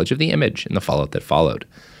firsthand knowledge of the image and the fallout that followed.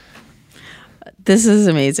 This is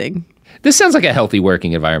amazing. This sounds like a healthy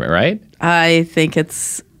working environment, right? I think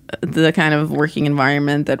it's the kind of working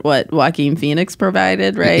environment that Joaquin Phoenix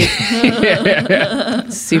provided, right?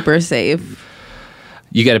 Super safe.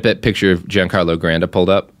 You got a picture of Giancarlo Granda pulled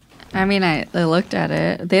up? I mean, I looked at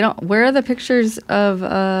it. They don't. Where are the pictures of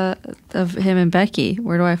him and Becky?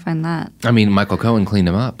 Where do I find that? I mean, Michael Cohen cleaned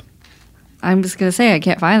them up. I'm just gonna say I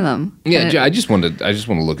can't find them. Yeah, I just want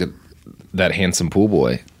to look at that handsome pool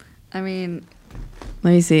boy. I mean,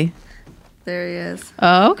 let me see. There he is.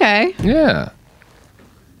 Oh, okay. Yeah.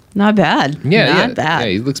 Not bad. Yeah, Not bad.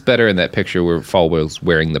 Yeah, he looks better in that picture where Falwell's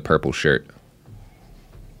wearing the purple shirt.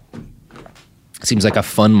 Seems like a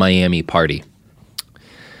fun Miami party.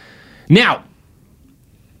 Now,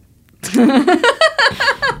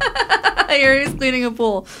 here. He's cleaning a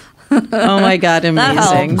pool. Oh my God,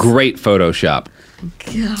 amazing. Great Photoshop.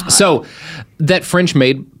 God. So that French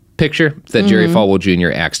maid picture that Jerry Falwell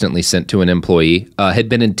Jr. accidentally sent to an employee had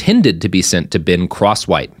been intended to be sent to Ben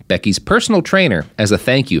Crosswhite, Becky's personal trainer, as a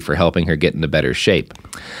thank you for helping her get into better shape.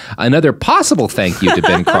 Another possible thank you to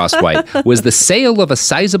Ben Crosswhite was the sale of a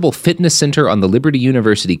sizable fitness center on the Liberty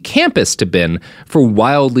University campus to Ben for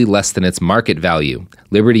wildly less than its market value.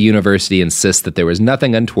 Liberty University insists that there was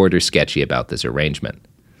nothing untoward or sketchy about this arrangement.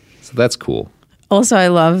 So that's cool. Also, I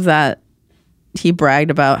love that he bragged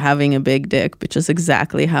about having a big dick, which is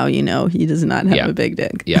exactly how you know he does not have a big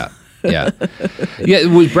dick. Yeah. It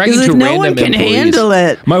was bragging He's to like, no random one can employees. handle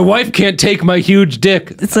it. My wife can't take my huge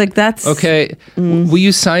dick. It's like, that's Okay, will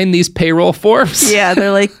you sign these payroll forms? Yeah,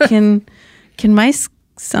 they're like, can my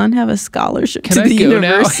son have a scholarship to I the go now?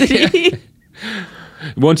 university?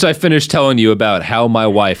 Once I finish telling you about how my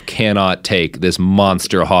wife cannot take this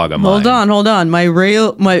monster hog of mine. Hold on. My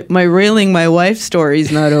railing my wife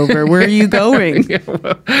story's not over. Where are you going?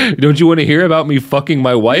 Don't you want to hear about me fucking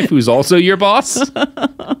my wife, who's also your boss?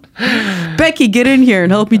 Becky, get in here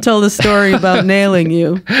and help me tell the story about nailing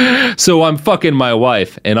you. So I'm fucking my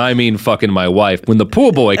wife, and I mean fucking my wife, when the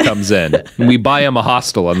pool boy comes in and we buy him a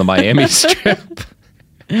hostel on the Miami Strip.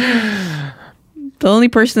 The only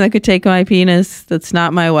person that could take my penis that's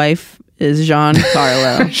not my wife is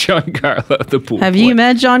Giancarlo. Giancarlo, the pool Have boy. you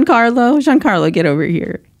met Giancarlo? Giancarlo, get over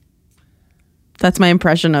here. That's my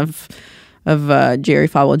impression of Jerry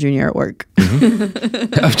Falwell Jr. at work.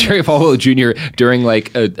 Of Jerry Falwell Jr. during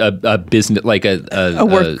like a business, like a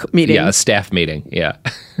work meeting. Yeah, a staff meeting. Yeah.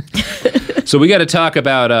 So we got to talk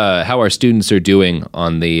about how our students are doing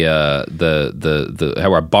on the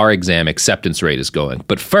how our bar exam acceptance rate is going.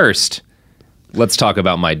 But first, let's talk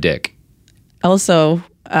about my dick. Also,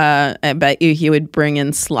 I bet you he would bring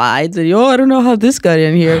in slides and I don't know how this got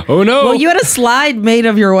in here. Oh no! Well, you had a slide made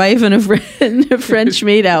of your wife in a French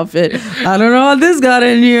maid outfit. I don't know how this got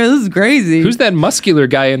in here. This is crazy. Who's that muscular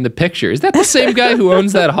guy in the picture? Is that the same guy who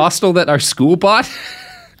owns that hostel that our school bought?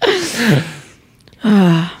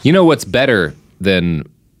 You know what's better than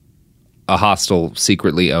a hostel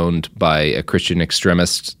secretly owned by a Christian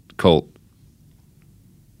extremist cult?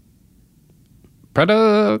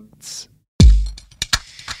 Products.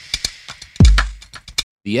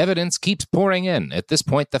 The evidence keeps pouring in. At this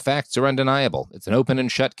point, the facts are undeniable. It's an open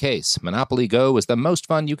and shut case. Monopoly Go is the most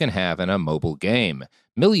fun you can have in a mobile game.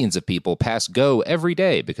 Millions of people pass Go every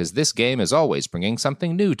day because this game is always bringing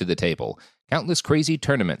something new to the table. Countless crazy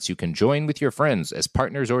tournaments you can join with your friends as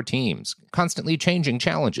partners or teams. Constantly changing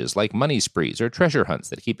challenges like money sprees or treasure hunts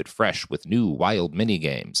that keep it fresh with new wild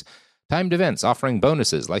mini-games. Timed events offering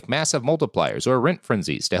bonuses like massive multipliers or rent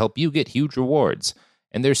frenzies to help you get huge rewards.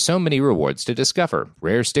 And there's so many rewards to discover.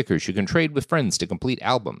 Rare stickers you can trade with friends to complete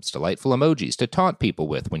albums, delightful emojis to taunt people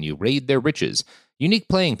with when you raid their riches, unique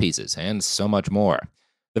playing pieces, and so much more.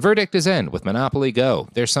 The verdict is in with Monopoly Go.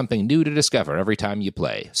 There's something new to discover every time you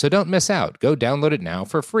play. So don't miss out. Go download it now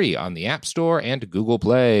for free on the App Store and Google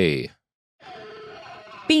Play.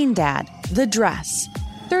 Bean Dad, The Dress,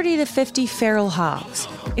 30 to 50 Feral Hogs.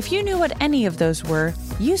 If you knew what any of those were,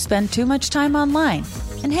 you spend too much time online.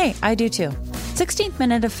 And hey, I do too. 16th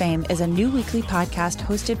Minute of Fame is a new weekly podcast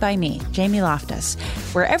hosted by me, Jamie Loftus,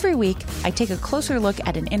 where every week I take a closer look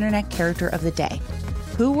at an internet character of the day.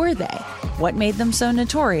 Who were they? What made them so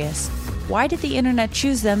notorious? Why did the internet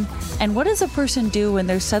choose them? And what does a person do when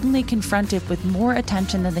they're suddenly confronted with more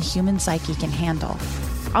attention than the human psyche can handle?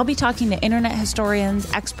 I'll be talking to internet historians,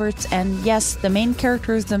 experts, and yes, the main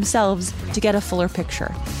characters themselves to get a fuller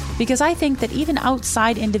picture. Because I think that even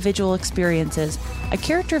outside individual experiences, a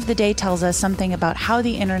character of the day tells us something about how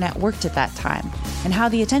the internet worked at that time, and how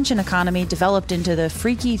the attention economy developed into the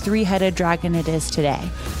freaky three-headed dragon it is today.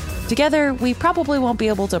 Together, we probably won't be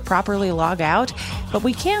able to properly log out, but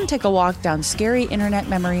we can take a walk down scary internet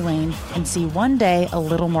memory lane and see one day a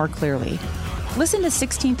little more clearly. Listen to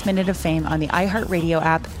 16th Minute of Fame on the iHeartRadio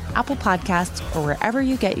app, Apple Podcasts, or wherever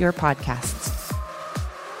you get your podcasts.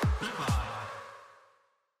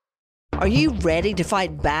 Are you ready to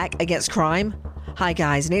fight back against crime? Hi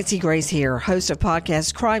guys, Nancy Grace here, host of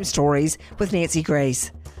podcast Crime Stories with Nancy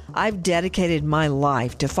Grace. I've dedicated my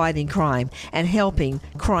life to fighting crime and helping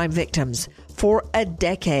crime victims. For a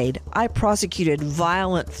decade, I prosecuted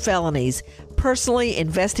violent felonies, personally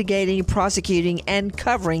investigating, prosecuting, and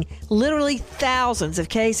covering literally thousands of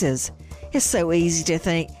cases. It's so easy to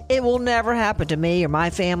think it will never happen to me or my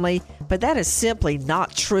family, but that is simply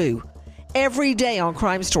not true. Every day on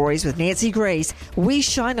Crime Stories with Nancy Grace, we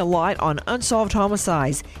shine a light on unsolved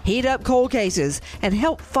homicides, heat up cold cases, and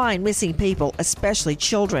help find missing people, especially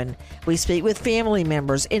children. We speak with family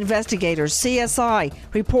members, investigators, CSI,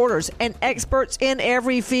 reporters, and experts in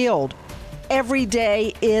every field. Every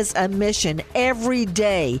day is a mission. Every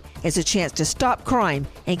day is a chance to stop crime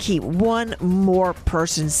and keep one more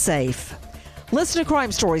person safe. Listen to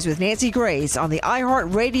Crime Stories with Nancy Grace on the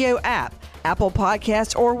iHeartRadio app, Apple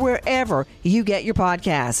Podcasts, or wherever you get your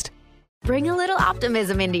podcast. Bring a little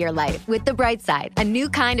optimism into your life with The Bright Side, a new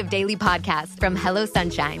kind of daily podcast from Hello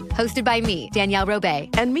Sunshine, hosted by me, Danielle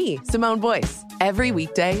Robay. And me, Simone Boyce. Every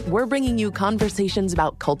weekday, we're bringing you conversations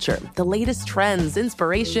about culture, the latest trends,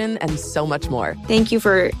 inspiration, and so much more. Thank you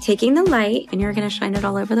for taking the light, and you're going to shine it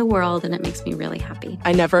all over the world, and it makes me really happy.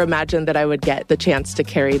 I never imagined that I would get the chance to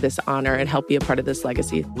carry this honor and help be a part of this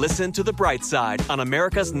legacy. Listen to The Bright Side on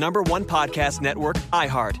America's #1 podcast network,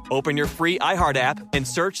 iHeart. Open your free iHeart app and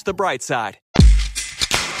search The Bright Side.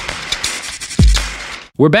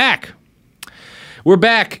 We're back.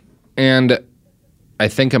 And I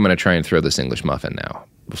think I'm going to try and throw this English muffin now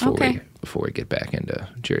before we get back into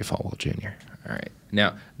Jerry Falwell Jr. All right.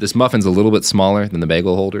 Now, this muffin's a little bit smaller than the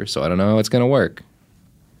bagel holder, so I don't know how it's going to work.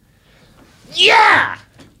 Yeah!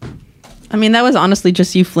 I mean, that was honestly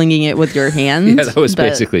just you flinging it with your hands. Yeah, that was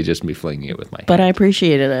basically just me flinging it with my hand. But I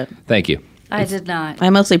appreciated it. Thank you. I did not. I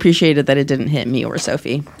mostly appreciated that it didn't hit me or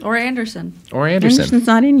Sophie. Or Anderson. Anderson's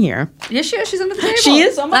not in here. Yes, she is. She's under the table. She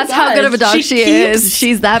is? Oh my That's God. how good of a dog she is.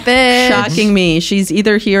 She's that big. Shocking me. She's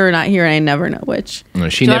either here or not here, and I never know which. No,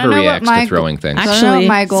 she never reacts to throwing things. Actually,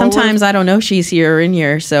 sometimes I don't know if she's here or in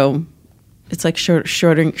here, so it's like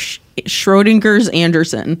Schrodinger's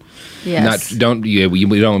Anderson. Yes. We don't want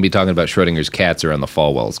to be talking about Schrodinger's cats around the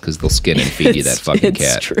Falwells because they'll skin and feed you that fucking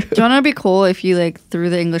cat. True. Do you want to be cool if you threw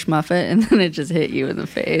the English muffin and then it just hit you in the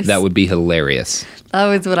face? That would be hilarious. That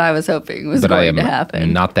was what I was hoping was going to happen.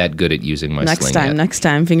 I'm not that good at using my sling yet. Next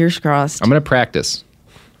time, fingers crossed. I'm going to practice.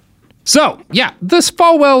 So, yeah, this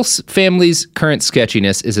Falwell family's current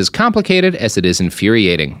sketchiness is as complicated as it is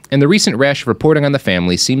infuriating, and the recent rash of reporting on the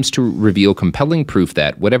family seems to reveal compelling proof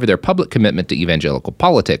that, whatever their public commitment to evangelical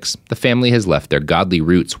politics, the family has left their godly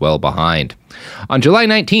roots well behind. On July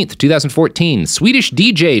 19th, 2014, Swedish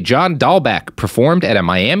DJ John Dahlback performed at a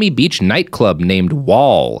Miami Beach nightclub named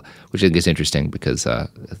Wall, which I think is interesting because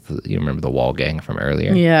you remember the Wall gang from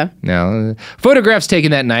earlier? Yeah. Now, photographs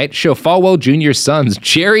taken that night show Falwell Jr.'s sons,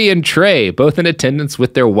 Jerry and Trey, both in attendance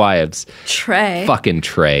with their wives. Trey. Fucking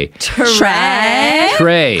Trey.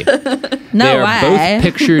 Trey. No They are both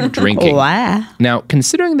pictured drinking. Why? Now,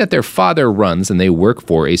 considering that their father runs and they work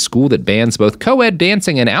for a school that bans both co-ed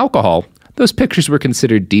dancing and alcohol, those pictures were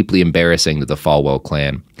considered deeply embarrassing to the Falwell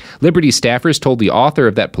clan. Liberty staffers told the author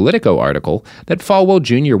of that Politico article that Falwell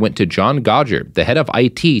Jr. went to John Gauger, the head of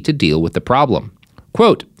IT, to deal with the problem.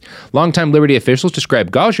 Quote, longtime Liberty officials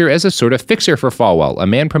described Gauger as a sort of fixer for Falwell, a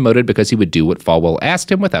man promoted because he would do what Falwell asked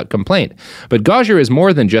him without complaint. But Gauger is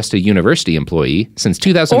more than just a university employee. Since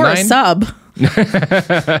 2009... Or a sub.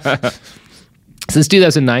 Since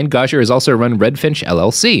 2009, Gauger has also run Redfinch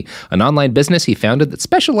LLC, an online business he founded that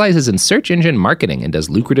specializes in search engine marketing and does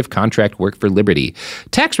lucrative contract work for Liberty.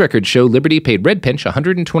 Tax records show Liberty paid Redfinch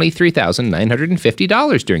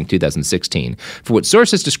 $123,950 during 2016 for what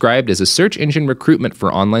sources described as a search engine recruitment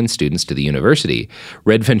for online students to the university.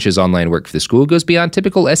 Redfinch's online work for the school goes beyond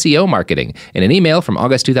typical SEO marketing. In an email from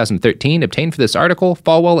August 2013 obtained for this article,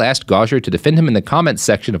 Falwell asked Gauger to defend him in the comments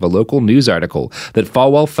section of a local news article that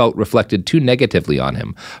Falwell felt reflected too negatively on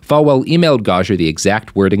him. Falwell emailed Gauger the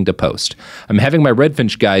exact wording to post. I'm having my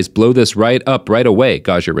Redfinch guys blow this right up right away,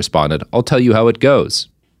 Gauger responded. I'll tell you how it goes.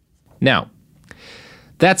 Now,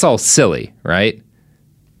 that's all silly, right?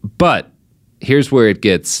 But here's where it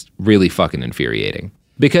gets really fucking infuriating.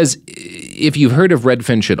 Because if you've heard of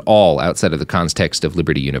Redfinch at all outside of the context of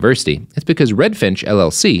Liberty University, it's because Redfinch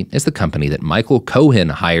LLC is the company that Michael Cohen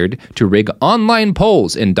hired to rig online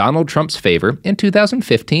polls in Donald Trump's favor in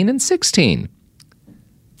 2015 and 16.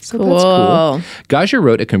 So that's cool. Gauger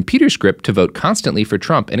wrote a computer script to vote constantly for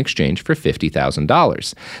Trump in exchange for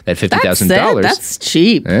 $50,000. That $50,000... That's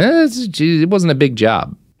cheap. It wasn't a big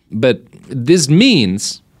job. But this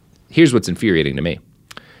means... Here's what's infuriating to me.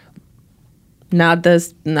 Not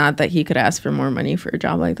that he could ask for more money for a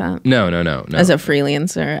job like that. No. As a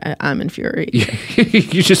freelancer, I'm infuriated.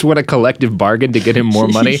 You just want a collective bargain to get him more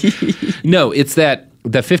money? No, it's that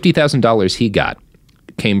the $50,000 he got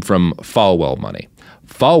came from Falwell money.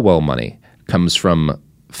 Falwell money comes from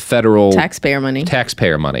federal taxpayer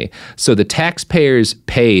money. So the taxpayers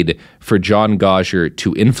paid for John Gauger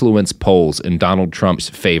to influence polls in Donald Trump's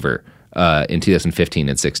favor in 2015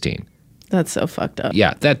 and 16. That's so fucked up.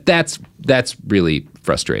 Yeah, that's really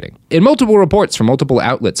frustrating. In multiple reports from multiple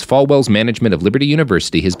outlets, Falwell's management of Liberty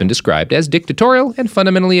University has been described as dictatorial and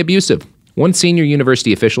fundamentally abusive. One senior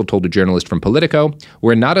university official told a journalist from Politico,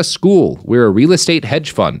 "We're not a school. We're a real estate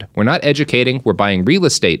hedge fund. We're not educating. We're buying real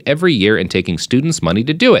estate every year and taking students' money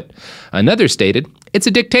to do it." Another stated, "It's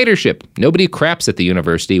a dictatorship. Nobody craps at the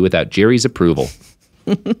university without Jerry's approval."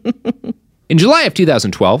 In July of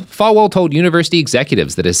 2012, Falwell told university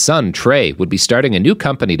executives that his son, Trey, would be starting a new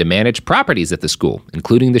company to manage properties at the school,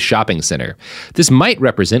 including the shopping center. This might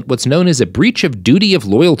represent what's known as a breach of duty of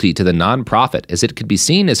loyalty to the nonprofit, as it could be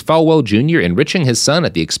seen as Falwell Jr. enriching his son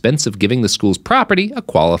at the expense of giving the school's property a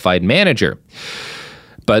qualified manager.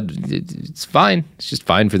 But it's fine. It's just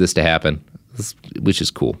fine for this to happen, which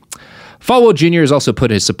is cool. Falwell Jr. has also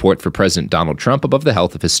put his support for President Donald Trump above the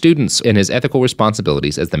health of his students and his ethical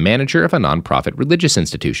responsibilities as the manager of a nonprofit religious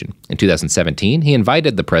institution. In 2017, he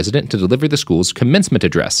invited the president to deliver the school's commencement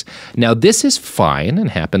address. Now, this is fine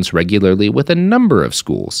and happens regularly with a number of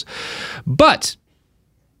schools. But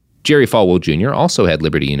Jerry Falwell Jr. also had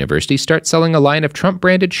Liberty University start selling a line of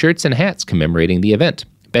Trump-branded shirts and hats commemorating the event.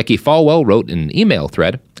 Becky Falwell wrote in an email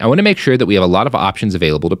thread, "I want to make sure that we have a lot of options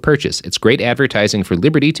available to purchase. It's great advertising for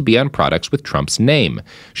Liberty to be on products with Trump's name."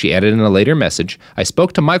 She added in a later message, "I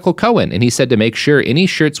spoke to Michael Cohen, and he said to make sure any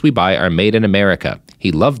shirts we buy are made in America.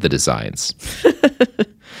 He loved the designs."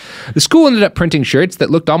 The school ended up printing shirts that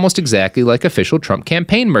looked almost exactly like official Trump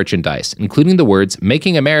campaign merchandise, including the words,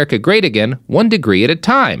 "Making America Great Again, 1 degree at a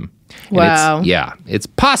time." Wow. It's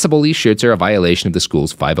possible these shirts are a violation of the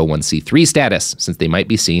school's 501c3 status, since they might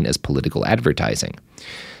be seen as political advertising.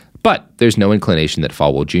 But there's no inclination that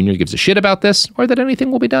Falwell Jr. gives a shit about this, or that anything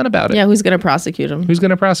will be done about it. Yeah, who's going to prosecute him? Who's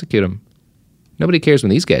going to prosecute him? Nobody cares when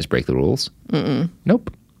these guys break the rules.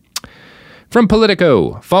 Nope. From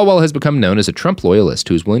Politico, Falwell has become known as a Trump loyalist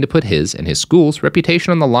who is willing to put his and his school's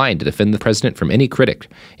reputation on the line to defend the president from any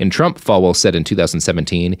critic. In Trump, Falwell said in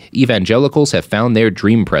 2017, "Evangelicals have found their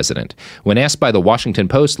dream president." When asked by the Washington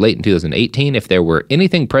Post late in 2018 if there were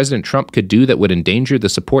anything President Trump could do that would endanger the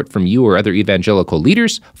support from you or other evangelical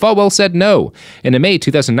leaders, Falwell said no. In a May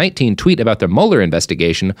 2019 tweet about the Mueller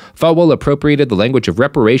investigation, Falwell appropriated the language of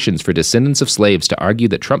reparations for descendants of slaves to argue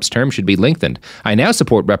that Trump's term should be lengthened. "I now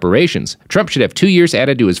support reparations. Trump should have 2 years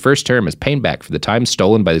added to his first term as payback for the time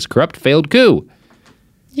stolen by this corrupt failed coup."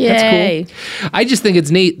 Yay. That's cool. I just think it's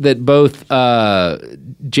neat that both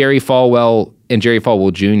Jerry Falwell and Jerry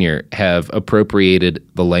Falwell Jr. have appropriated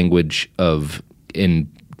the language of, in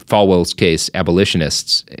Falwell's case,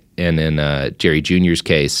 abolitionists, and in Jerry Jr.'s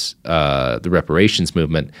case, the reparations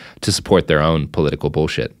movement, to support their own political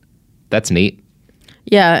bullshit. That's neat.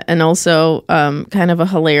 Yeah, and also kind of a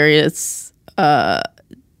hilarious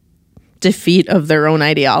defeat of their own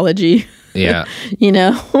ideology. Yeah. You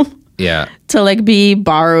know? Yeah. To like be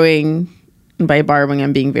borrowing, and by borrowing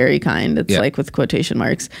I'm being very kind, it's like with quotation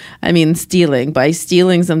marks. I mean stealing. By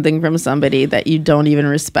stealing something from somebody that you don't even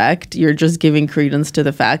respect, you're just giving credence to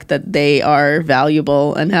the fact that they are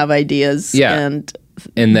valuable and have ideas and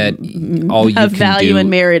that all you have can value do, and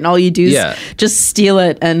merit, and all you do is just steal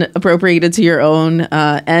it and appropriate it to your own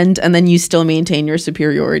end, and then you still maintain your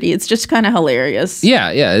superiority. It's just kind of hilarious. Yeah.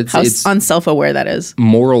 It's unself-aware that is.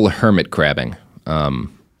 Moral hermit crabbing.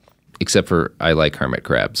 Except for I like hermit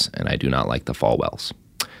crabs, and I do not like the Falwells.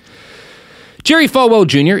 Jerry Falwell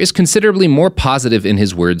Jr. is considerably more positive in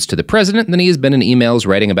his words to the president than he has been in emails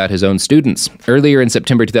writing about his own students. Earlier in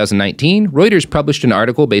September 2019, Reuters published an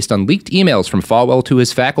article based on leaked emails from Falwell to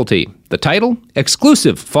his faculty. The title?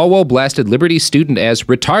 Exclusive. Falwell blasted Liberty student as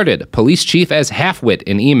retarded, police chief as halfwit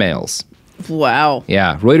in emails. Wow.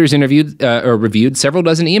 Yeah. Reuters reviewed several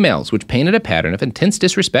dozen emails, which painted a pattern of intense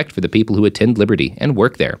disrespect for the people who attend Liberty and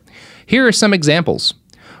work there. Here are some examples.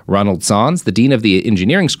 Ronald Sanz, the dean of the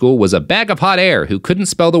engineering school, was a bag of hot air who couldn't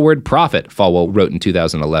spell the word profit, Falwell wrote in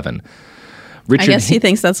 2011. I guess he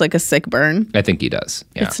thinks that's like a sick burn. I think he does.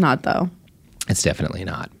 Yeah. It's not, though. It's definitely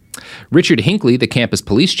not. Richard Hinckley, the campus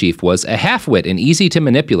police chief, was a half-wit and easy to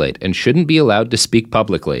manipulate and shouldn't be allowed to speak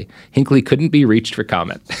publicly. Hinckley couldn't be reached for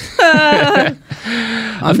comment.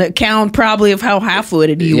 On the account probably of how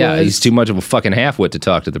half-witted he was. Yeah, he's too much of a fucking half-wit to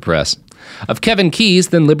talk to the press. Of Kevin Keyes,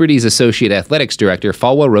 then Liberty's associate athletics director,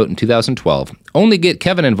 Falwell wrote in 2012, "Only get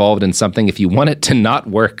Kevin involved in something if you want it to not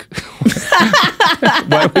work."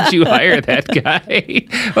 Why would you hire that guy?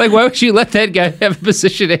 Like, why would you let that guy have a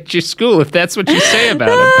position at your school if that's what you say about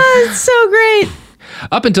him? It's so great.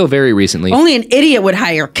 Up until very recently, Only an idiot would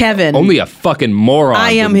hire Kevin. only a fucking moron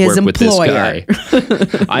I am would his work employer. with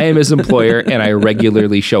this guy. I am his employer, and I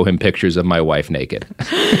regularly show him pictures of my wife naked.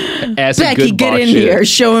 As a Becky, good get boss in should. here.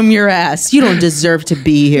 Show him your ass. You don't deserve to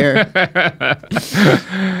be here.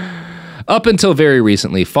 Up until very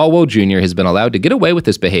recently, Falwell Jr. has been allowed to get away with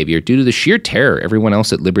this behavior due to the sheer terror everyone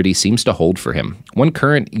else at Liberty seems to hold for him. One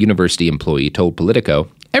current university employee told Politico,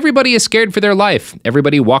 "Everybody is scared for their life.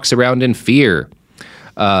 Everybody walks around in fear."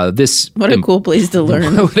 What a cool place to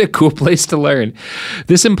learn. What a cool place to learn.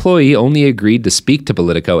 This employee only agreed to speak to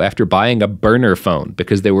Politico after buying a burner phone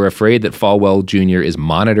because they were afraid that Falwell Jr. is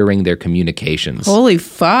monitoring their communications. Holy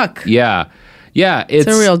fuck. Yeah. Yeah. It's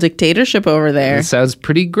a real dictatorship over there. It sounds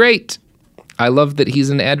pretty great. I love that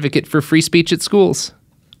he's an advocate for free speech at schools.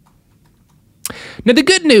 Now, the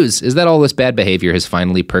good news is that all this bad behavior has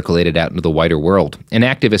finally percolated out into the wider world. An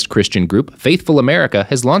activist Christian group, Faithful America,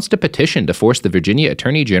 has launched a petition to force the Virginia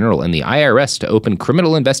Attorney General and the IRS to open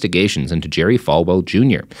criminal investigations into Jerry Falwell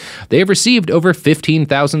Jr. They have received over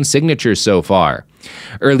 15,000 signatures so far.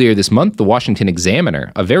 Earlier this month, the Washington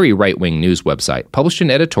Examiner, a very right-wing news website, published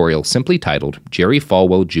an editorial simply titled, "Jerry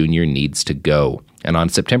Falwell Jr. Needs to Go." And on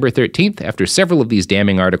September 13th, after several of these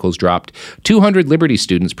damning articles dropped, 200 Liberty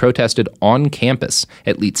students protested on campus.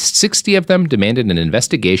 At least 60 of them demanded an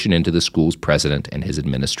investigation into the school's president and his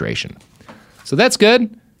administration. So that's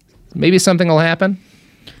good. Maybe something will happen.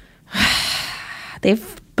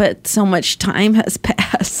 But so much time has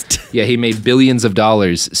passed. Yeah, he made billions of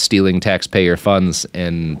dollars stealing taxpayer funds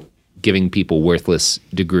and giving people worthless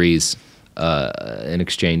degrees in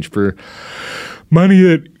exchange for money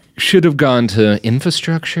that should have gone to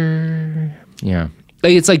infrastructure. Yeah.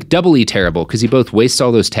 It's like doubly terrible because he both wastes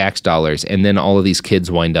all those tax dollars and then all of these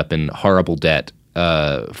kids wind up in horrible debt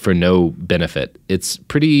for no benefit. It's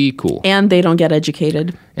pretty cool. And they don't get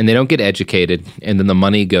educated. And then the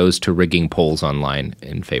money goes to rigging polls online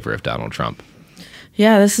in favor of Donald Trump.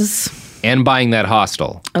 Yeah, this is... And buying that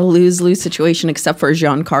hostel. A lose-lose situation except for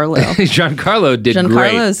Giancarlo. Giancarlo did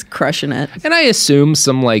great. Giancarlo's crushing it. And I assume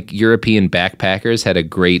some like European backpackers had a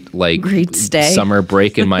great stay. Summer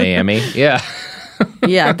break in Miami. Yeah.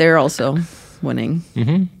 Yeah, they're also winning.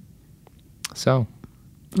 Mm-hmm. So.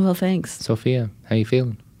 Well, thanks. Sophia, how you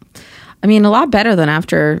feeling? I mean, a lot better than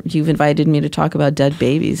after you've invited me to talk about dead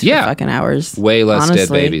babies for fucking hours. Way less Honestly, dead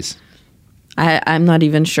babies. I'm not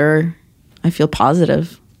even sure I feel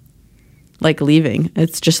positive. Like leaving.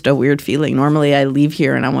 It's just a weird feeling. Normally I leave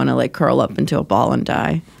here and I want to like curl up into a ball and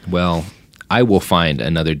die. Well, I will find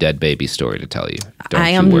another dead baby story to tell you. I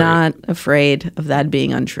am not afraid of that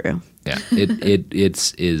being untrue. Yeah, it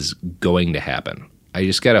is going to happen. I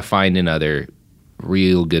just got to find another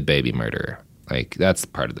real good baby murderer. Like that's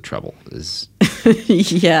part of the trouble. Is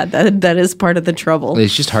yeah, that is part of the trouble.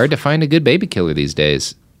 It's just hard to find a good baby killer these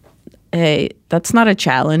days. Hey, that's not a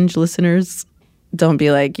challenge, listeners. Don't be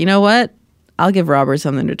like, you know what? I'll give Robert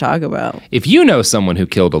something to talk about. If you know someone who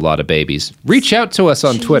killed a lot of babies, reach out to us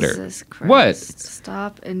on Twitter. Christ. What?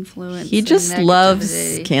 Stop influencing. He just negativity.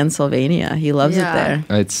 loves Pennsylvania. He loves it there.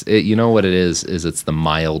 You know what it is it's the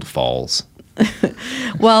mild falls.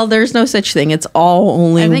 Well, there's no such thing. It's all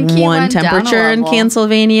only one temperature in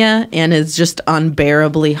Pennsylvania, and it's just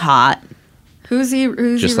unbearably hot. Who's your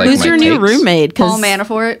new roommate? Paul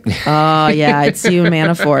Manafort. Oh yeah, it's you,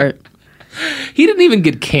 Manafort. He didn't even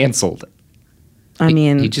get canceled. I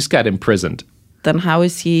mean, he just got imprisoned. Then how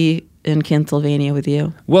is he in Pennsylvania with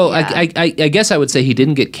you? Well, yeah. I guess I would say he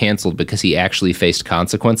didn't get canceled because he actually faced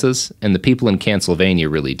consequences, and the people in Pennsylvania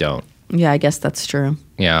really don't. Yeah, I guess that's true.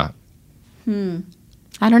 Yeah.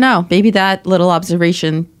 I don't know. Maybe that little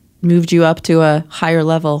observation moved you up to a higher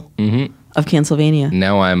level of Pennsylvania.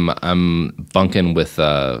 Now I'm bunking with.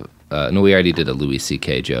 No, we already did a Louis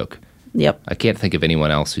C.K. joke. Yep. I can't think of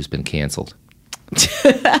anyone else who's been canceled.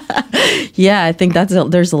 Yeah, I think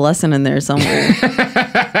there's a lesson in there somewhere.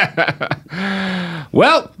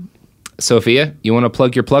 Well, Sophia, you want to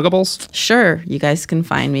plug your pluggables? Sure. You guys can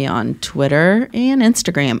find me on Twitter and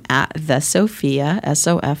Instagram at theSophia,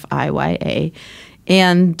 SOFIYA,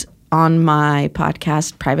 and on my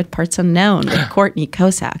podcast, Private Parts Unknown, with Courtney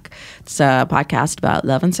Kosak. It's a podcast about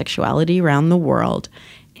love and sexuality around the world.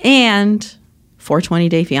 And 420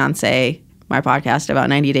 Day Fiancé, my podcast about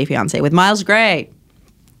 90 Day Fiancé with Miles Gray.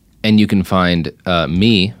 And you can find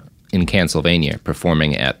me in Pennsylvania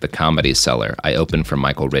performing at the Comedy Cellar. I opened for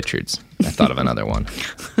Michael Richards. I thought of another one.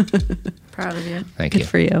 Proud of you. Thank you. Good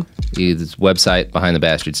for you. His website,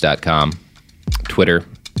 behindthebastards.com. Twitter,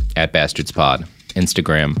 @bastardspod.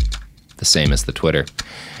 Instagram, the same as the Twitter.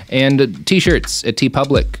 And T-shirts at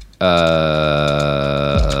TeePublic.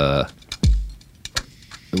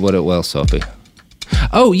 What else, Sophie?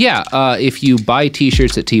 Oh, yeah. If you buy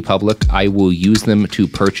T-shirts at TeePublic, I will use them to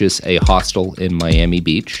purchase a hostel in Miami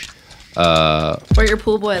Beach. For your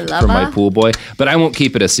pool boy lover? For my pool boy. But I won't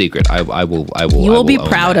keep it a secret. I will. You will be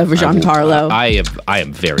proud of Giancarlo. I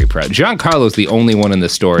am very proud. Giancarlo's the only one in the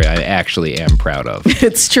story I actually am proud of.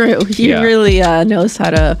 It's true. He really knows how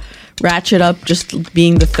to ratchet up just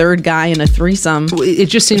being the third guy in a threesome. It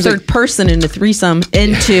just seems third person in a threesome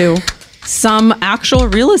into some actual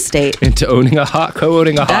real estate. Into owning a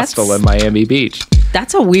hostel in Miami Beach.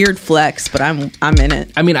 That's a weird flex, but I'm in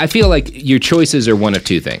it. I mean, I feel like your choices are one of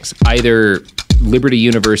two things. Either Liberty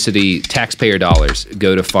University taxpayer dollars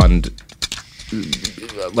go to fund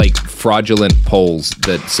like fraudulent polls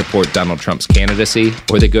that support Donald Trump's candidacy,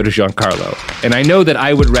 or they go to Giancarlo. And I know that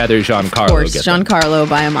I would rather Giancarlo Of course, get Giancarlo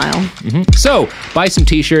by a mile. Mm-hmm. So, buy some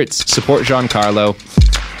T-shirts, support Giancarlo.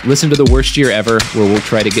 Listen to The Worst Year Ever, where we'll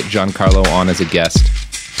try to get Giancarlo on as a guest.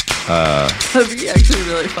 That'd be actually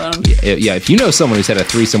really fun. Yeah, if you know someone who's had a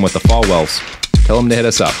threesome with the Falwells, tell them to hit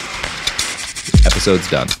us up. Episode's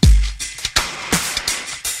done.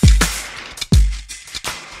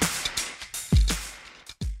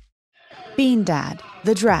 Bean Dad,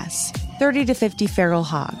 The Dress, 30 to 50 Feral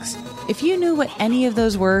Hogs. If you knew what any of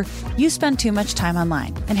those were, you spend too much time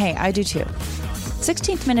online. And hey, I do too.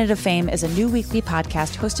 16th Minute of Fame is a new weekly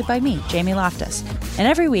podcast hosted by me, Jamie Loftus. And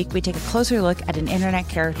every week we take a closer look at an internet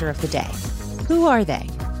character of the day. Who are they?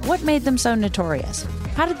 What made them so notorious?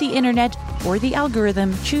 How did the internet or the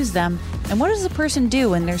algorithm choose them? And what does a person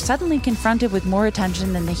do when they're suddenly confronted with more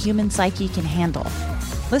attention than the human psyche can handle?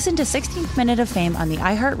 Listen to 16th Minute of Fame on the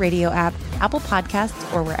iHeartRadio app, Apple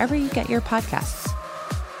Podcasts, or wherever you get your podcasts.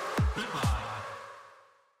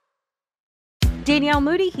 Danielle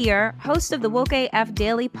Moody here, host of the Woke AF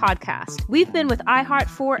Daily podcast. We've been with iHeart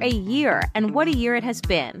for a year, and what a year it has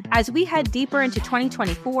been. As we head deeper into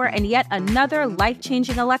 2024 and yet another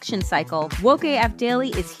life-changing election cycle, Woke AF Daily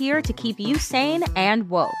is here to keep you sane and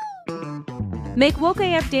woke. Make Woke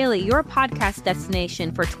AF Daily your podcast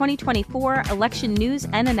destination for 2024 election news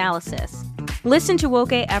and analysis. Listen to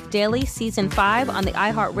Woke AF Daily Season 5 on the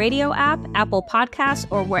iHeartRadio app, Apple Podcasts,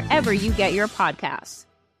 or wherever you get your podcasts.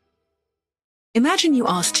 Imagine you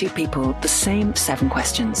ask two people the same 7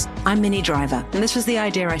 questions. I'm Minnie Driver, and this was the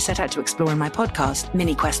idea I set out to explore in my podcast,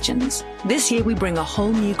 Mini Questions. This year, we bring a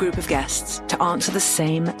whole new group of guests to answer the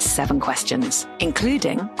same 7 questions,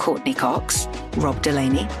 including Courtney Cox, Rob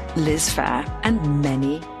Delaney, Liz Phair, and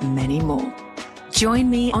many, many more. Join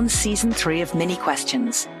me on Season 3 of Mini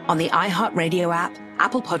Questions on the iHeartRadio app,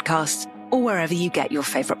 Apple Podcasts, or wherever you get your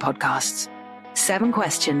favorite podcasts. 7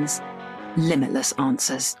 questions, limitless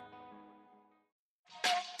answers.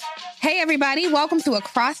 Hey, everybody. Welcome to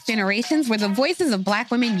Across Generations, where the voices of Black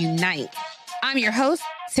women unite. I'm your host,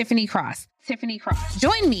 Tiffany Cross.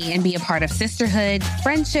 Join me and be a part of sisterhood,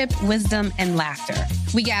 friendship, wisdom, and laughter.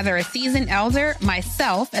 We gather a seasoned elder,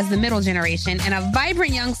 myself as the middle generation, and a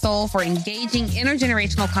vibrant young soul for engaging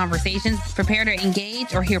intergenerational conversations. Prepare to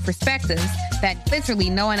engage or hear perspectives that literally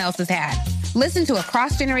no one else has had. Listen to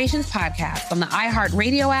Across Generations podcast on the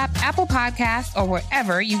iHeartRadio app, Apple Podcasts, or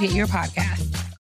wherever you get your podcasts.